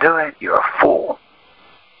 don't do it. You're a fool.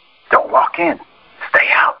 Don't walk in. Stay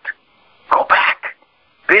out. Go back.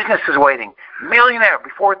 Business is waiting. Millionaire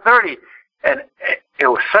before 30. And it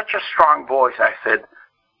was such a strong voice. I said,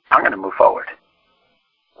 I'm going to move forward.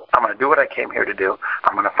 I'm going to do what I came here to do.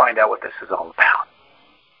 I'm going to find out what this is all about.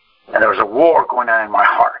 And there was a war going on in my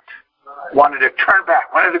heart. Wanted to turn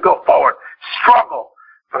back. Wanted to go forward. Struggle.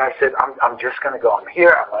 But I said, I'm just going to go. I'm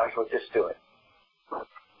here. I might as well just do it.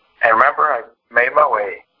 And remember, I made my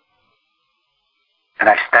way. And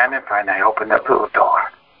I stand in front and I open that little door.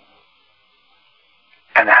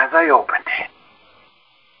 And as I opened it,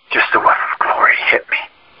 just a whiff of hit me.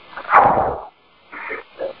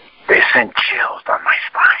 They sent chills down my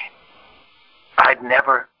spine. I'd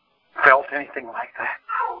never felt anything like that.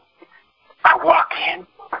 I walk in,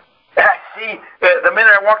 and I see, the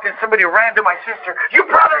minute I walked in, somebody ran to my sister. Your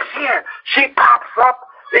brother's here. She pops up,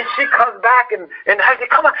 and she comes back, and I say,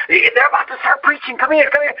 come on, they're about to start preaching. Come here.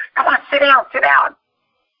 Come on, sit down.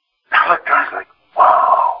 I looked, I was like,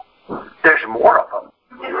 wow, there's more of them.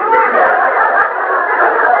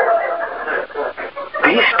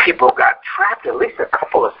 These people got trapped at least a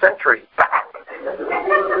couple of centuries back.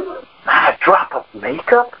 Not a drop of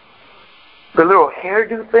makeup, the little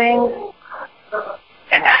hairdo things,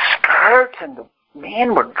 and the skirts, and the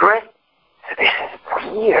men were dressed. So this is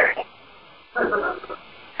weird.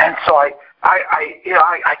 And so I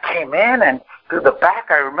came in, and through the back,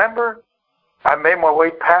 I remember I made my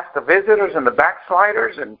way past the visitors and the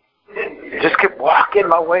backsliders, and just kept walking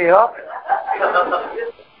my way up.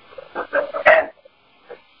 And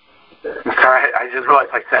I'm sorry, I just realized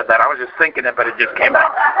I said that. I was just thinking it, but it just came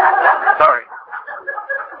out. Sorry.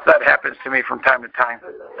 That happens to me from time to time.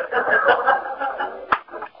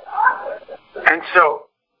 And so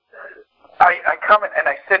I come in and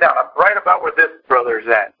I sit down. I'm right about where this brother's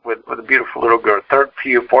at with a beautiful little girl, third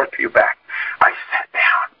pew, fourth pew back. I sat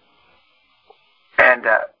down. And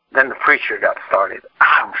then the preacher got started.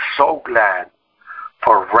 I'm so glad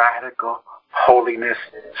for radical holiness,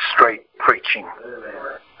 straight preaching.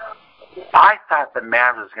 I thought the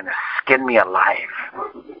man was going to skin me alive.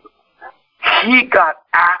 He got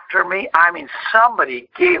after me. I mean, somebody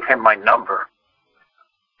gave him my number.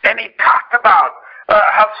 And he talked about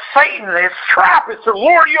how Satan, his trap is to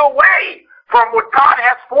lure you away from what God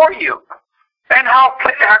has for you. And how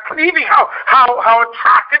cleaving, how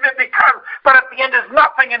attractive it becomes. But at the end is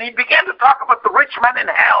nothing. And he began to talk about the rich man in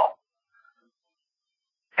hell.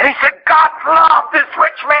 And he said, God loved this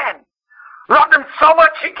rich man. Loved him so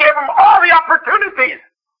much, he gave him all the opportunities.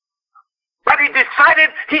 But he decided,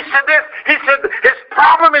 he said his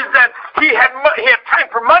problem is that he had time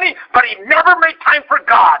for money, but he never made time for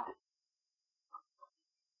God.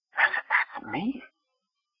 I said, that's me?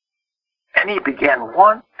 And he began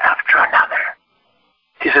one after another.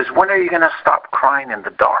 He says, when are you going to stop crying in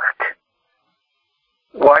the dark?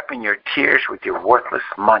 Wiping your tears with your worthless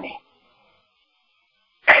money.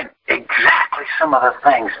 And exactly some of the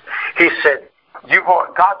things. He said,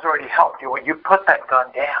 God's already helped you. When you put that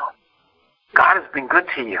gun down, God has been good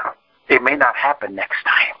to you. It may not happen next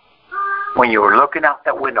time. When you were looking out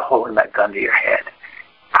that window holding that gun to your head,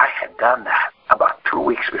 I had done that about 2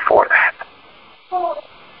 weeks before that.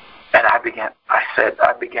 And I began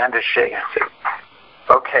to shake. I said,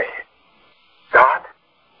 okay, God,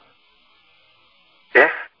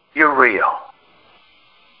 if you're real,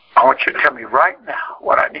 I want you to tell me right now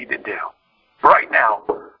what I need to do. Right now.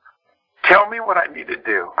 Tell me what I need to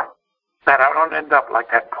do, that I don't end up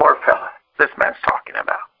like that poor fella this man's talking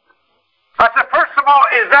about. I said, first of all,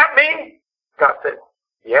 is that me? God said,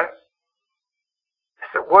 yes. I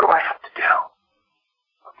said, what do I have to do?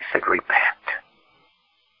 He said, repent.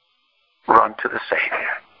 Run to the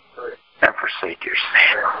Savior and forsake your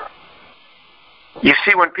sin. You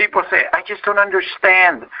see, when people say, I just don't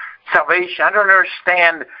understand salvation, I don't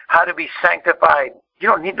understand how to be sanctified, you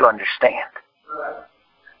don't need to understand.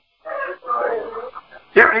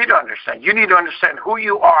 You don't need to understand. You need to understand who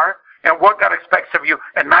you are and what God expects of you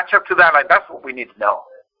and match up to that. Like, that's what we need to know.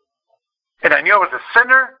 And I knew I was a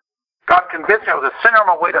sinner. God convinced me I was a sinner on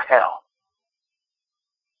my way to hell.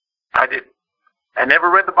 I never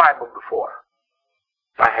read the Bible before.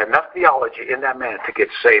 I had enough theology in that minute to get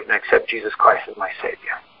saved and accept Jesus Christ as my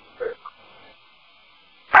Savior.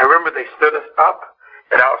 I remember they stood us up,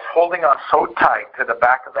 and I was holding on so tight to the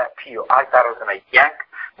back of that pew, I thought I was going to yank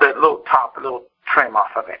the little trim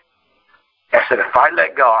off of it. I said, if I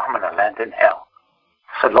let go, I'm going to land in hell.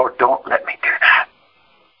 I said, Lord, don't let me do that.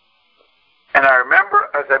 And I remember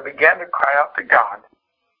as I began to cry out to God,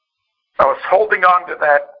 I was holding on to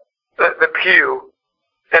the pew,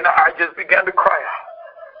 and I just began to cry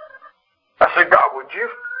out. I said, God, would you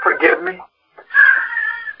forgive me?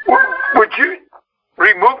 Would you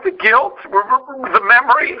remove the guilt, the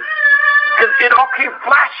memory? Because it all came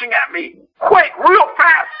flashing at me quick, real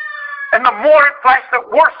fast. And the more it flashed, the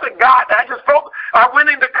worse it got. And I just felt, I went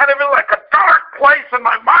into kind of like a dark place in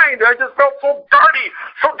my mind. I just felt so dirty,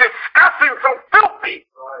 so disgusting, so filthy.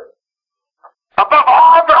 Right. Above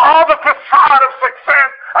all the facade of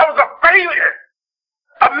success, I was a failure.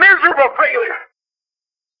 A miserable failure.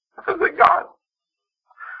 I said, God,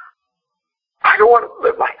 I don't want to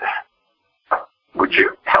live like that. Would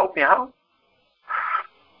you help me out?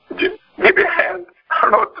 Would you give me a hand? I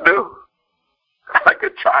don't know what to do. I'm like a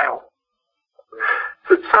child. I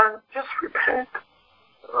said, son, just repent.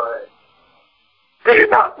 Do you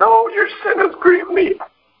not know your sin has grieved me?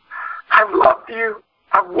 I've loved you.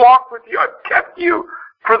 I've walked with you. I've kept you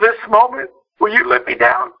for this moment. Will you let me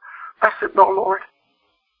down? I said, no, Lord.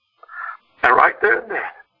 And right there and then,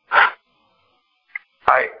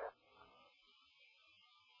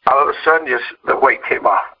 all of a sudden, just the weight came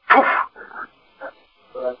off. Poof.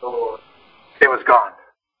 It was gone.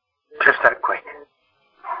 Just that quick.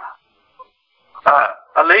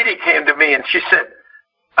 A lady came to me and she said,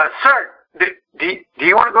 sir, do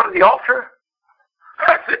you want to go to the altar?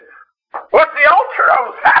 I said, what's the altar? I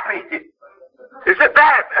was happy. He said,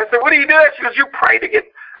 that. I said, what do you do? She goes, you pray to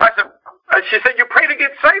get... She said, you pray to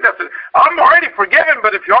get saved. I said, I'm already forgiven,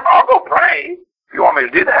 but if you want, I'll go pray. If you want me to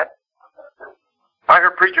do that. I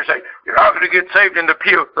heard preachers say, you're not going to get saved in the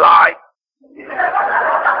pew. Lie.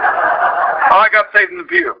 I got saved in the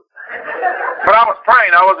pew. But I was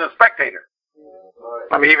praying. I wasn't a spectator.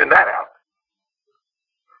 Let me even that out.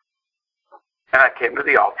 And I came to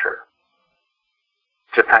the altar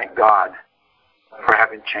to thank God for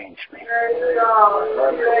having changed me.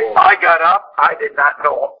 I got up. I did not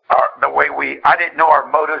know I didn't know our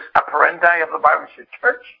modus operandi of the Bible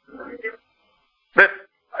Church. This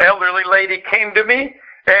elderly lady came to me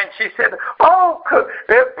and she said, oh,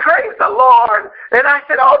 praise the Lord. And I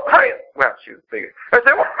said, oh, praise. Well, she was bigger. I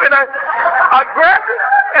said, well, and I grabbed her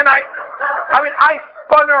and I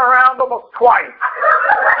spun her around almost twice.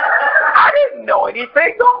 I didn't know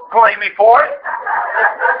anything. Don't blame me for it.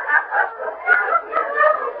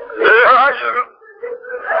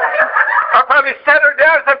 I finally set her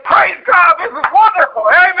down and said, praise God, this is wonderful.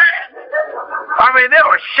 Amen. They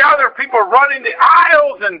were shouting, people running the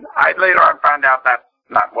aisles, and I later on found out that's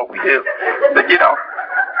not what we do. But,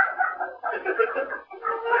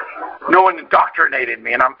 no one indoctrinated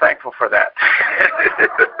me, and I'm thankful for that.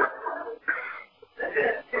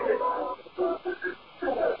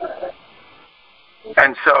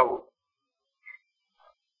 And so,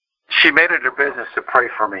 she made it her business to pray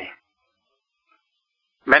for me.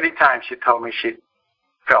 Many times she told me she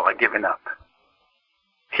felt like giving up.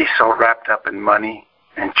 He's so wrapped up in money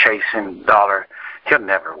and chasing dollar, he'll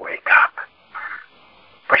never wake up.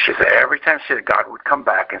 But she said every time she said God would come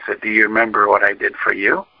back and said, do you remember what I did for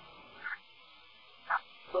you?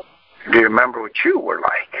 Do you remember what you were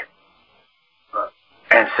like?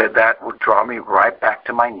 And said that would draw me right back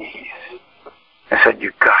to my knees. And said,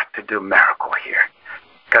 you got to do a miracle here.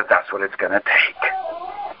 Because that's what it's going to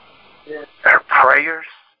take. Her prayers,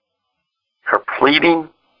 her pleading,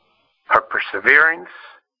 her perseverance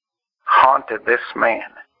haunted this man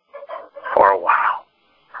for a while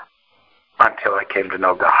until I came to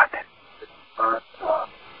know God.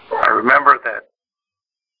 I remember that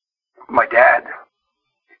my dad,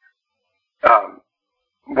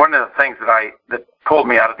 one of the things that pulled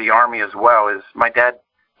me out of the army as well is my dad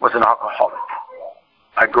was an alcoholic.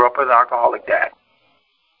 I grew up with an alcoholic dad.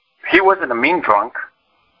 He wasn't a mean drunk.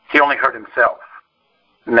 He only hurt himself.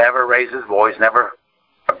 Never raised his voice, never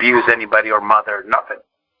abused anybody or mother, nothing.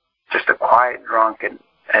 Just a quiet drunk,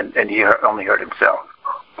 and he only hurt himself.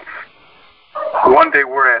 One day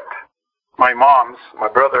we're at my mom's, my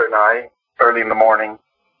brother and I, early in the morning.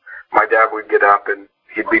 My dad would get up and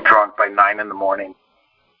he'd be drunk by 9 in the morning.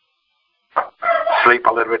 Sleep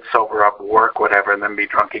a little bit, sober up, work, whatever, and then be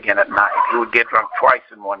drunk again at night. He would get drunk twice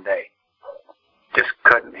in one day. Just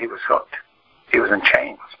couldn't. He was hooked. He was in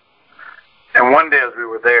chains. And one day as we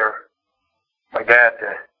were there, my dad,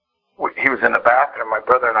 he was in the bathroom. My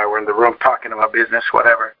brother and I were in the room talking about business,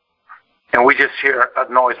 whatever. And we just hear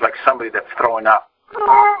a noise like somebody that's throwing up.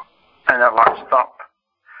 And a large thump.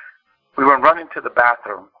 We went running to the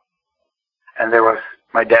bathroom. And there was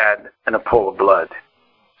my dad in a pool of blood.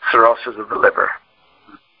 Cirrhosis of the liver.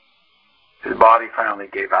 His body finally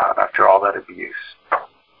gave out after all that abuse.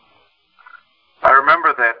 I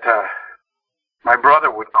remember that my brother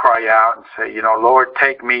would cry out and say, Lord,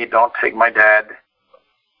 take me, don't take my dad.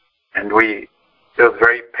 And it was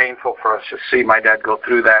very painful for us to see my dad go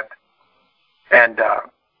through that. And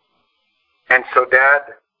so Dad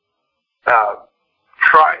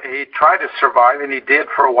tried to survive, and he did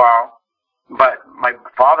for a while. But my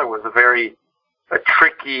father was a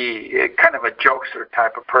tricky, kind of a jokester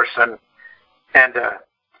type of person. And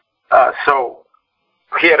so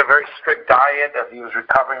he had a very strict diet as he was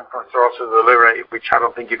recovering from cirrhosis of the liver, which I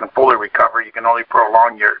don't think you can fully recover. You can only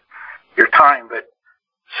prolong your time. But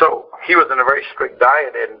so he was in a very strict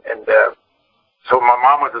diet, and so my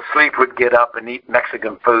mom was asleep, would get up and eat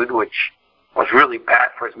Mexican food, which was really bad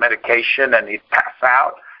for his medication, and he'd pass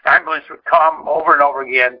out. Ambulance would come over and over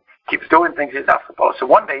again, keeps doing things he's not supposed to.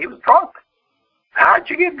 One day he was drunk. how'd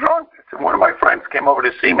you get drunk? I said, one of my friends came over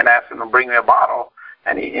to see me and asked him to bring me a bottle,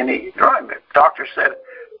 and he drank. The doctor said,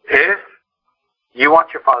 if you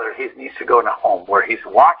want your father, he needs to go in a home where he's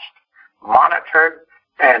watched, monitored,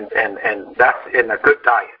 and that's in a good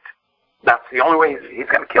diet. That's the only way he's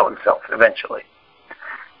going to kill himself eventually.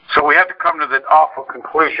 So we had to come to the awful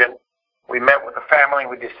conclusion. We met with the family,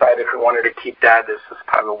 and we decided if we wanted to keep Dad, this is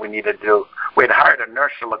probably what we needed to do. We had hired a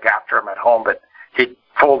nurse to look after him at home, but he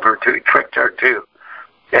fooled her too. He tricked her too.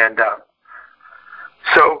 And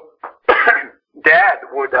so Dad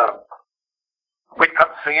would we'd come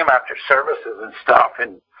see him after services and stuff,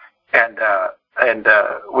 and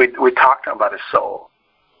we talked to him about his soul.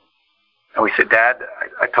 And we said, Dad,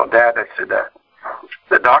 I told Dad, I said,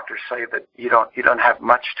 the doctors say that you don't have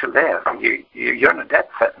much to live. You're in a death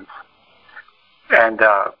sentence. And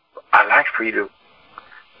I'd like for you to,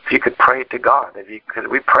 if you could pray to God,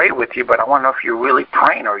 we pray with you, but I want to know if you're really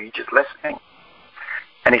praying or are you just listening.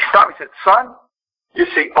 And he stopped. He said, son, you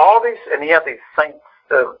see all these, and he had these saints,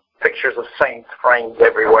 pictures of saints framed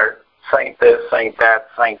everywhere. Saint this, saint that,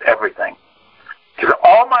 saint everything. He said,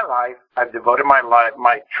 all my life, I've devoted my life,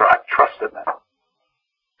 I've trusted them.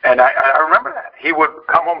 And I remember that. He would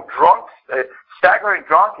come home drunk, staggering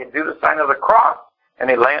drunk, and do the sign of the cross, and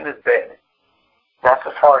he'd lay in his bed. That's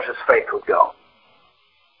as far as his faith would go.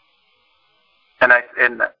 And I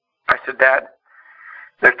said, Dad,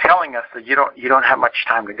 they're telling us that you don't have much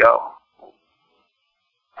time to go.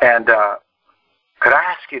 And could I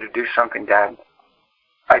ask you to do something, Dad?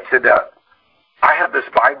 I said, I have this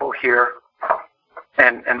Bible here,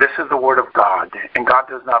 and this is the Word of God. And God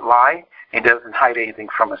does not lie. He doesn't hide anything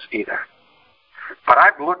from us either. But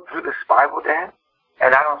I've looked through this Bible, Dad,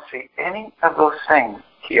 and I don't see any of those things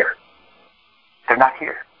here. They're not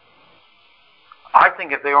here. I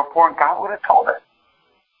think if they were important, God would have told us.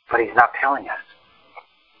 But He's not telling us.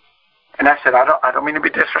 And I said, I don't mean to be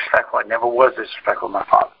disrespectful. I never was disrespectful to my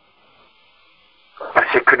father. I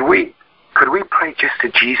said, could we pray just to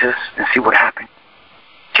Jesus and see what happened?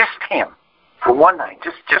 Just Him. For one night.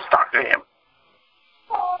 Just talk to Him.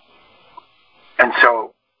 And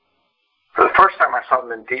so, for the first time I saw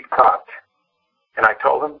him in deep thought. And I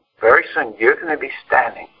told him, very soon you're going to be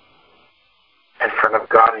standing in front of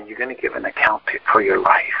God and you're going to give an account for your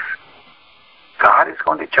life. God is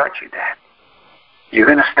going to judge you, Dad. You're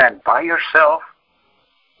going to stand by yourself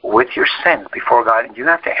with your sins before God, and you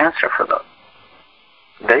have to answer for them.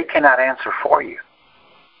 They cannot answer for you.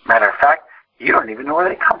 Matter of fact, you don't even know where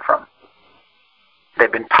they come from.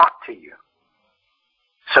 They've been taught to you.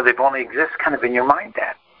 So they've only exist kind of in your mind,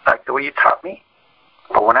 Dad, like the way you taught me.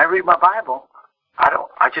 But when I read my Bible,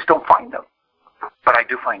 I just don't find them. But I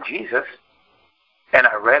do find Jesus. And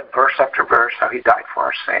I read verse after verse how He died for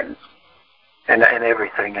our sins and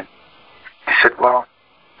everything. And he said, well,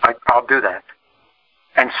 I'll do that.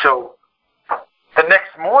 And so the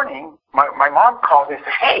next morning, my mom called me and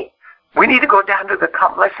said, hey, we need to go down to the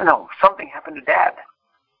convalescent home. Something happened to Dad.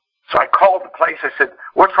 So I called the place. I said,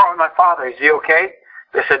 what's wrong with my father? Is he okay?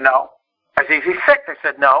 They said, no. I said, is he sick? They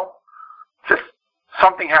said, no. Just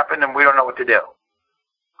something happened and we don't know what to do.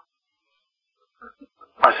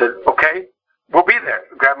 I said, okay, we'll be there.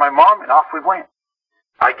 Grabbed my mom and off we went.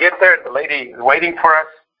 I get there, the lady is waiting for us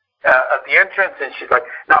at the entrance, and she's like,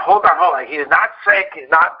 now hold on. He is not sick, he's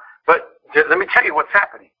not, but let me tell you what's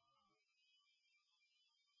happening.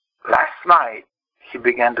 Last night, he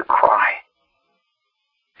began to cry.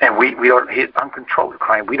 And he's uncontrolled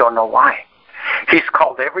crying. We don't know why. He's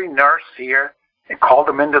called every nurse here and called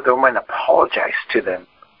them into the room and apologized to them.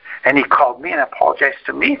 And he called me and apologized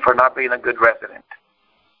to me for not being a good resident.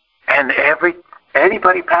 And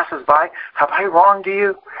anybody passes by, have I wronged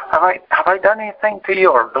you? Have I done anything to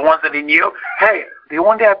you? Or the ones that he knew, hey, the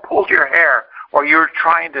one day I pulled your hair, or you were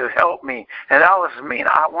trying to help me, and that was mean.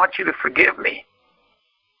 I want you to forgive me.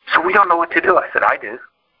 So we don't know what to do. I said, I do.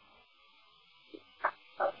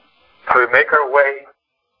 So we make our way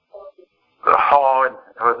to the hall, and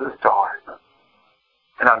there was this door.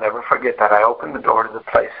 And I'll never forget that. I opened the door to the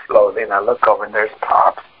place slowly, and I look over, and there's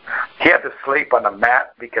Pops. He had to sleep on a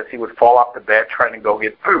mat because he would fall off the bed trying to go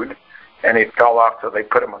get food. And he fell off, so they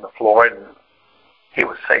put him on the floor, and he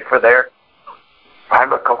was safer there. I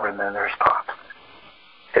look over, and then there's Pops.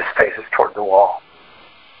 His face is toward the wall.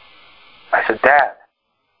 I said, Dad.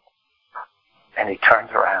 And he turns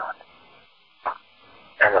around.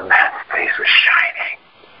 And the man's face was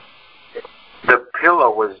shining. The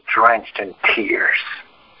pillow was drenched in tears.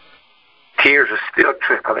 Tears were still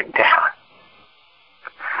trickling down.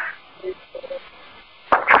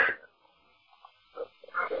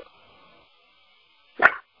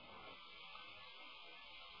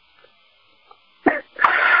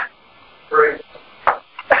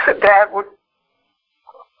 Dad, what's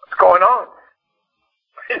going on?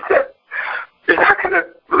 He said, you're not going to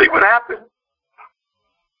believe what happened.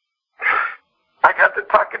 I got to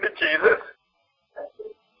talking to Jesus.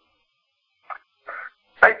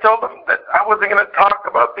 I told him that I wasn't going to talk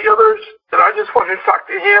about the others, that I just wanted to talk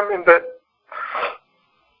to him, and that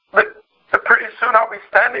pretty soon I'll be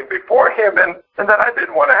standing before him, and that I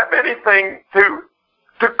didn't want to have anything to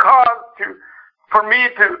cause for me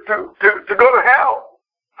to go to hell.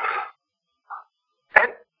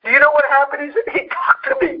 And do you know what happened? He said, he talked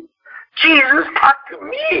to me. Jesus talked to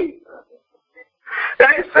me. And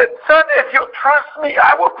he said, son, if you'll trust me,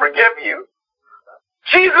 I will forgive you.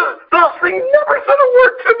 Jesus, those things never said a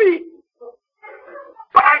word to me.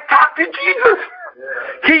 But I talked to Jesus.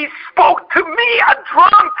 He spoke to me, a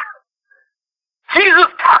drunk. Jesus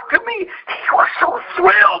talked to me. He was so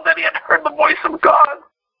thrilled that he had heard the voice of God.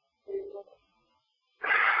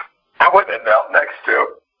 I went and knelt next to him.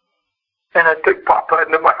 And I took Papa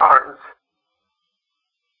into my arms.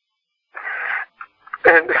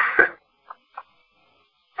 And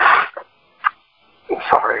I'm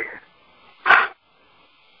sorry.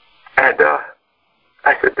 And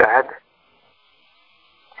I said, Dad.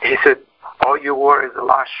 He said, all you were is a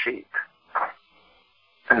lost sheep.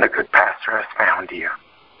 And the good pastor has found you.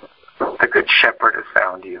 The good shepherd has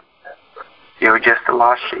found you. You were just a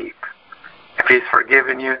lost sheep. If he's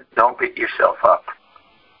forgiven you, don't beat yourself up.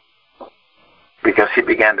 Because he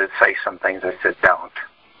began to say some things. I said, don't.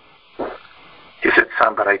 He said,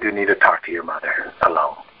 son, but I do need to talk to your mother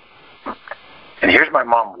alone. And here's my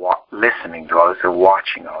mom listening to all this and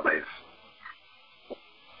watching all this.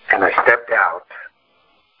 And I stepped out.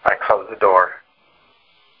 I closed the door.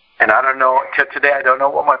 And I don't know, till today, I don't know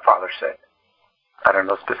what my father said. I don't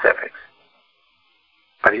know specifics.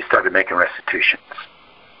 But he started making restitutions.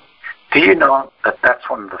 Do you know that that's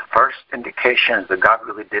one of the first indications that God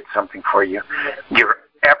really did something for you? Your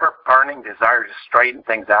ever-burning desire to straighten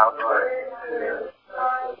things out.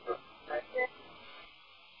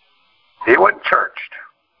 He wasn't churched.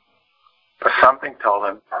 But something told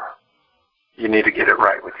him, you need to get it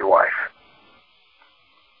right with your wife.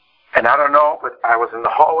 And I don't know, but I was in the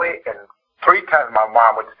hallway, and 3 times my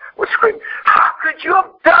mom would scream, how could you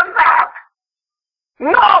have done that?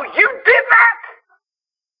 No, you did that!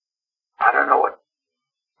 I don't know what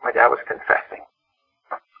my dad was confessing.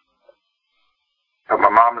 But my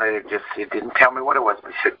mom later she didn't tell me what it was,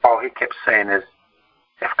 but she said, all he kept saying is,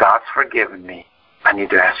 if God's forgiven me, I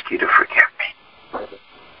need to ask you to forgive me.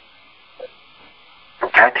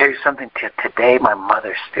 Can I tell you something? Today, my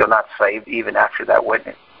mother's still not saved, even after that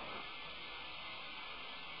witness.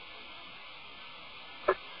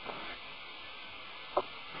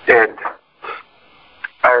 And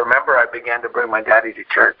I remember I began to bring my daddy to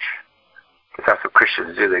church. Because that's what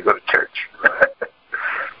Christians do. They go to church.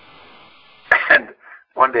 And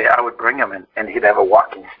one day I would bring him, and he'd have a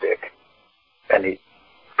walking stick. And he'd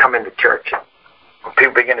come into church. And when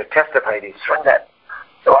people begin to testify, he'd swing that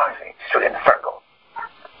walking stick, swing in a circle.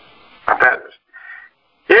 My dad was,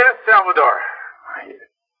 yes, Salvador.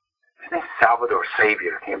 His name's Salvador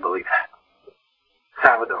Savior. I can't believe that.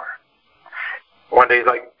 Salvador. One day he's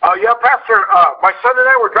like, oh, yeah, Pastor, my son and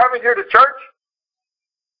I were driving here to church.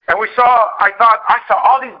 And I saw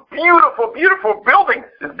all these beautiful, beautiful buildings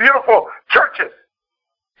and beautiful churches.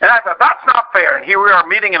 And I thought, that's not fair. And here we are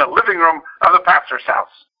meeting in a living room of the pastor's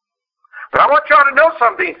house. But I want y'all to know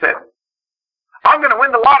something, he said. I'm going to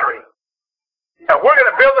win the lottery. And we're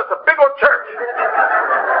going to build us a big old church.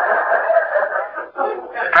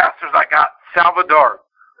 Pastor's like, Salvador,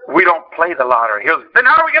 we don't play the lottery. He goes, then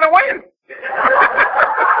how are we going to win?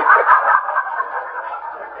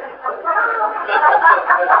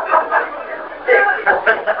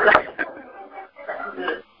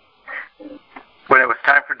 When it was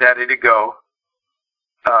time for Daddy to go,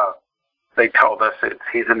 they told us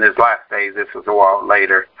he's in his last days. This was a while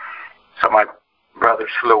later. So my brothers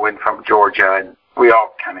flew in from Georgia, and we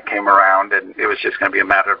all kind of came around, and it was just going to be a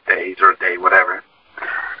matter of days or a day, whatever.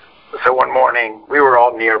 So one morning, we were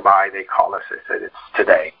all nearby. They called us. They said, it's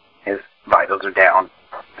today. His vitals are down.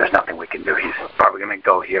 There's nothing we can do. He's probably going to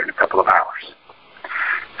go here in a couple of hours.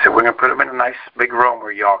 So we're going to put him in a nice big room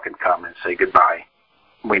where y'all can come and say goodbye.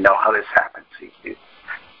 We know how this happens.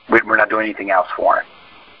 We're not doing anything else for him.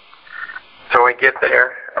 So we get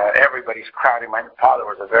there. Everybody's crowding. My father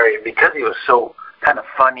was because he was so kind of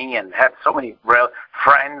funny and had so many real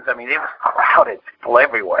friends. I mean, it was crowded, people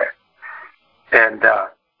everywhere. And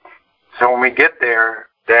so when we get there,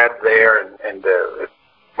 Dad's there, and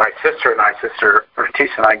my sister Ortiz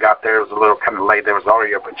and I got there. It was a little kind of late. There was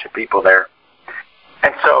already a bunch of people there.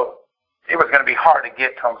 And so it was going to be hard to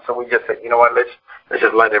get to them, so we just said, you know what, let's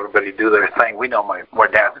just let everybody do their thing. We know where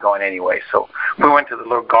Dad's going anyway. So we went to the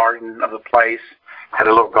little garden of the place, had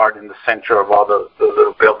a little garden in the center of all the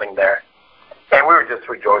little building there. And we were just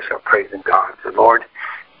rejoicing and praising God. Said, Lord,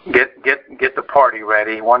 get the party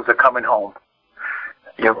ready. Ones are coming home.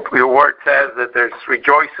 Your word says that there's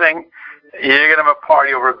rejoicing. You're going to have a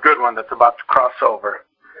party over a good one that's about to cross over.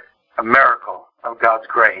 A miracle of God's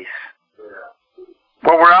grace.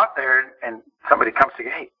 Well, we're out there, and somebody comes to you,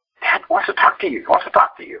 hey, Dad wants to talk to you. He wants to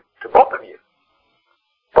talk to you, to both of you.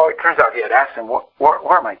 Well, it turns out he had asked him, where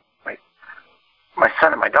are my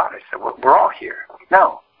son and my daughter? He said, well, we're all here.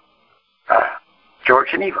 No. George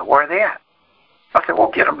and Eva, where are they at? I said,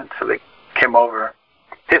 we'll get them. And so they came over.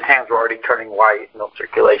 His hands were already turning white, no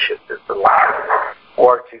circulation. Just the last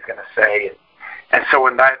words he's going to say. And so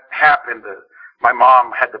when that happened, my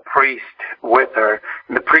mom had the priest with her,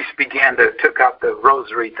 and the priest took out the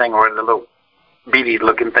rosary thing, or the little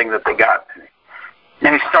beady-looking thing that they got.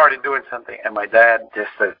 And he started doing something, and my dad, just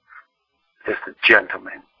a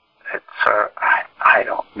gentleman, said, sir, I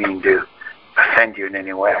don't mean to offend you in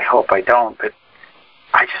any way. I hope I don't, but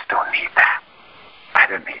I just don't need that. I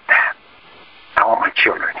don't need that. I want my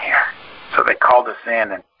children here. So they called us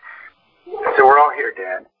in, and I said, we're all here,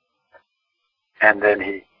 Dad. And then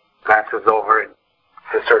he glances over, and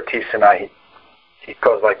Sister Ortiz and I, he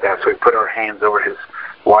goes like that. So we put our hands over his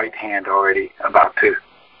white hand already, about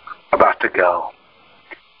to go.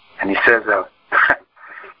 And he says,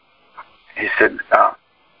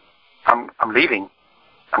 I'm leaving.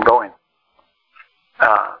 I'm going.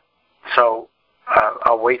 So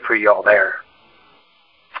I'll wait for you all there.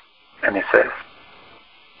 And he says,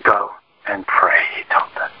 go and pray. He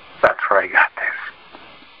told us. That's where I got this.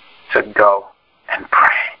 He said, go and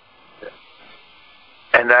pray.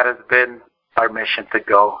 And that has been our mission, to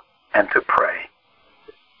go and to pray.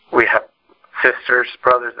 We have sisters,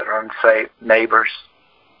 brothers that are unsaved, neighbors,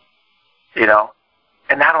 and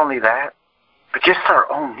not only that, but just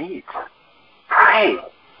our own needs. Pray.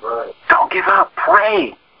 Right. Don't give up.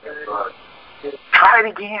 Pray. Right. Try it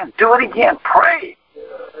again. Do it again. Pray.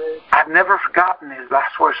 I've never forgotten his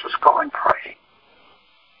last words was, go and pray.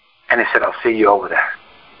 And he said, I'll see you over there.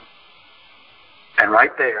 And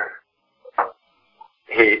right there,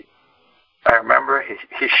 I remember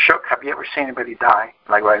he shook. Have you ever seen anybody die?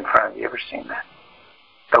 Like right in front of you. Ever seen that?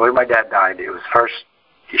 The way my dad died, it was first,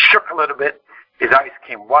 he shook a little bit. His eyes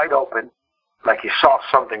came wide open, like he saw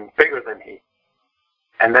something bigger than he.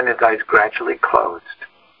 And then his eyes gradually closed,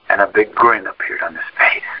 and a big grin appeared on his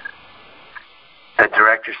face. The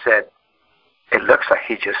director said, it looks like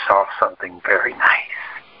he just saw something very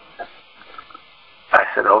nice. I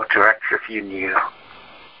said, oh, director, if you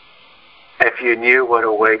knew what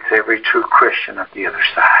awaits every true Christian of the other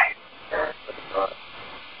side.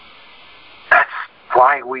 That's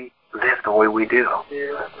why we live the way we do.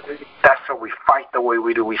 That's why we fight the way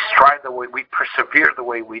we do. We strive the way we persevere the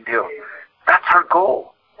way we do. That's our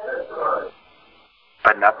goal.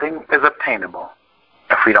 But nothing is obtainable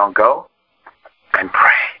if we don't go and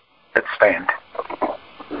pray. Let's stand.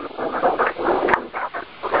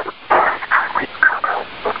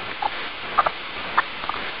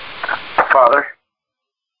 Father,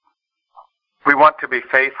 we want to be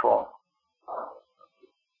faithful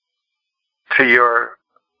to your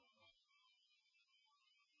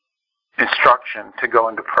instruction to go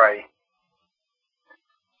and to pray.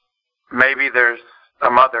 Maybe there's a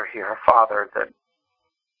mother here, a father, that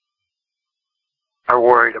are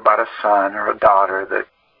worried about a son or a daughter that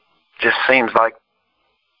just seems like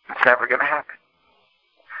it's never going to happen.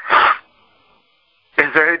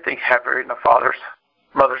 Is there anything heavier in a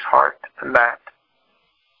mother's heart than that?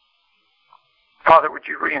 Father, would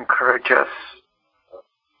you re-encourage us?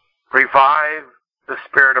 Revive the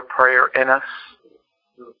spirit of prayer in us,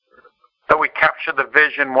 that we capture the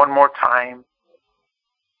vision one more time,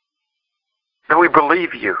 that we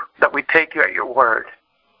believe you, that we take you at your word.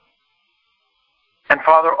 And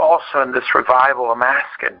Father, also in this revival, I'm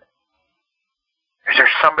asking, is there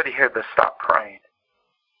somebody here that stopped praying?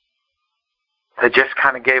 That just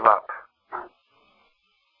kind of gave up?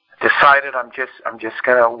 Decided I'm just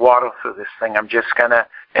going to waddle through this thing. I'm just going to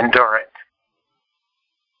endure it.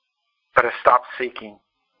 But I stopped seeking,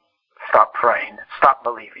 stopped praying, stopped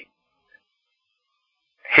believing.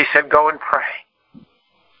 He said, go and pray.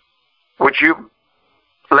 Would you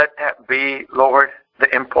let that be, Lord,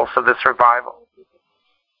 the impulse of this revival?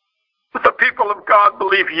 But the people of God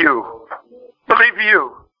believe you. Believe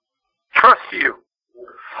you. Trust you.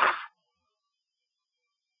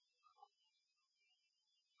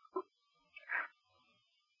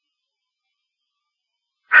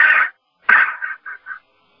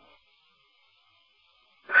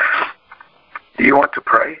 Do you want to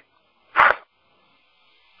pray?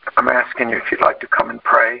 I'm asking you if you'd like to come and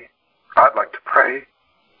pray. I'd like to pray.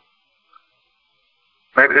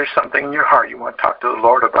 Maybe there's something in your heart you want to talk to the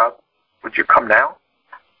Lord about. Would you come now?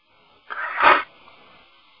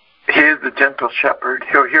 He is the gentle shepherd.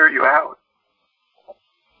 He'll hear you out.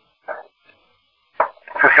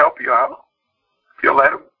 He'll help you out if you'll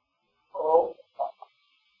let him.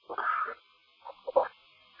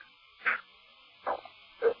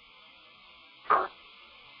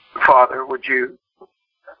 Father, would you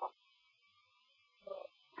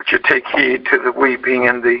take heed to the weeping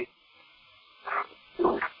and the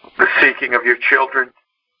seeking of your children?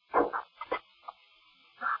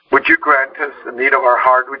 Would you grant us the need of our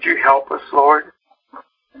heart? Would you help us, Lord?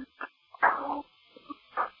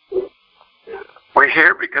 We're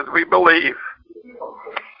here because we believe.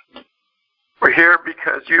 We're here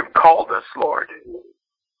because you've called us, Lord.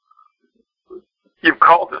 You've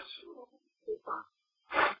called us.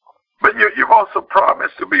 But you've also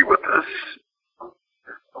promised to be with us.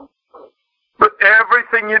 But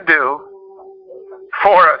everything you do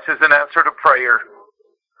for us is an answer to prayer.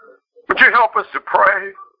 Would you help us to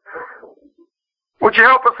pray? Would you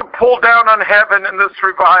help us to pull down on heaven in this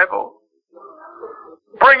revival?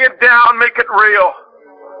 Bring it down, make it real.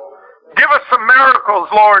 Give us some miracles,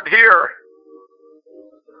 Lord, here.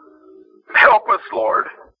 Help us, Lord.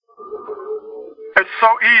 It's so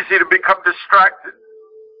easy to become distracted,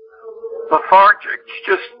 lethargic,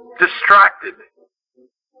 just distracted.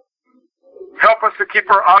 Help us to keep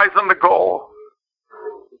our eyes on the goal.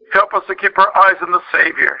 Help us to keep our eyes on the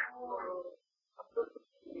Savior.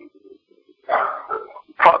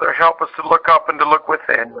 Father, help us to look up and to look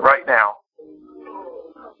within right now.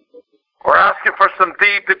 We're asking for some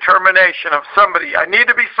deep determination of somebody. I need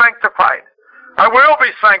to be sanctified. I will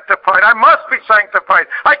be sanctified. I must be sanctified.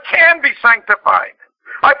 I can be sanctified.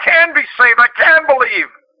 I can be saved. I can believe.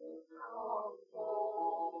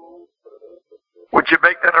 Would you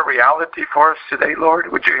make that a reality for us today,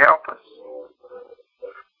 Lord? Would you help us?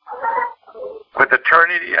 With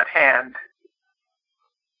eternity at hand,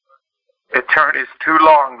 eternity is too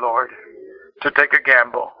long, Lord, to take a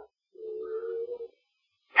gamble.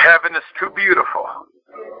 Heaven is too beautiful,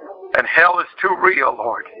 and hell is too real,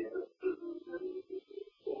 Lord.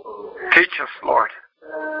 Teach us, Lord,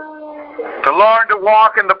 to learn to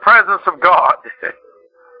walk in the presence of God,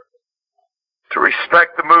 to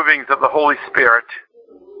respect the movings of the Holy Spirit,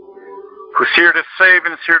 who's here to save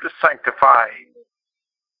and is here to sanctify.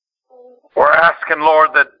 We're asking,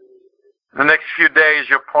 Lord, that the next few days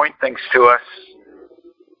you'll point things to us.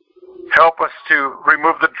 Help us to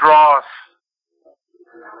remove the dross,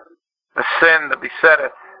 the sin that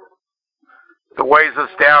besetteth, that weighs us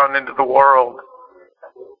down into the world,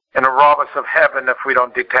 and to rob us of heaven if we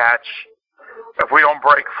don't detach, if we don't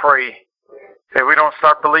break free, if we don't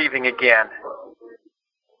start believing again.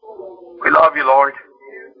 We love you, Lord.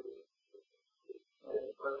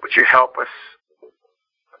 Would you help us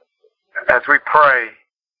as we pray?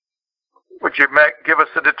 Would you give us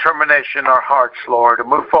a determination in our hearts, Lord, to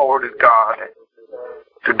move forward with God,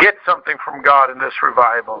 to get something from God in this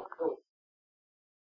revival?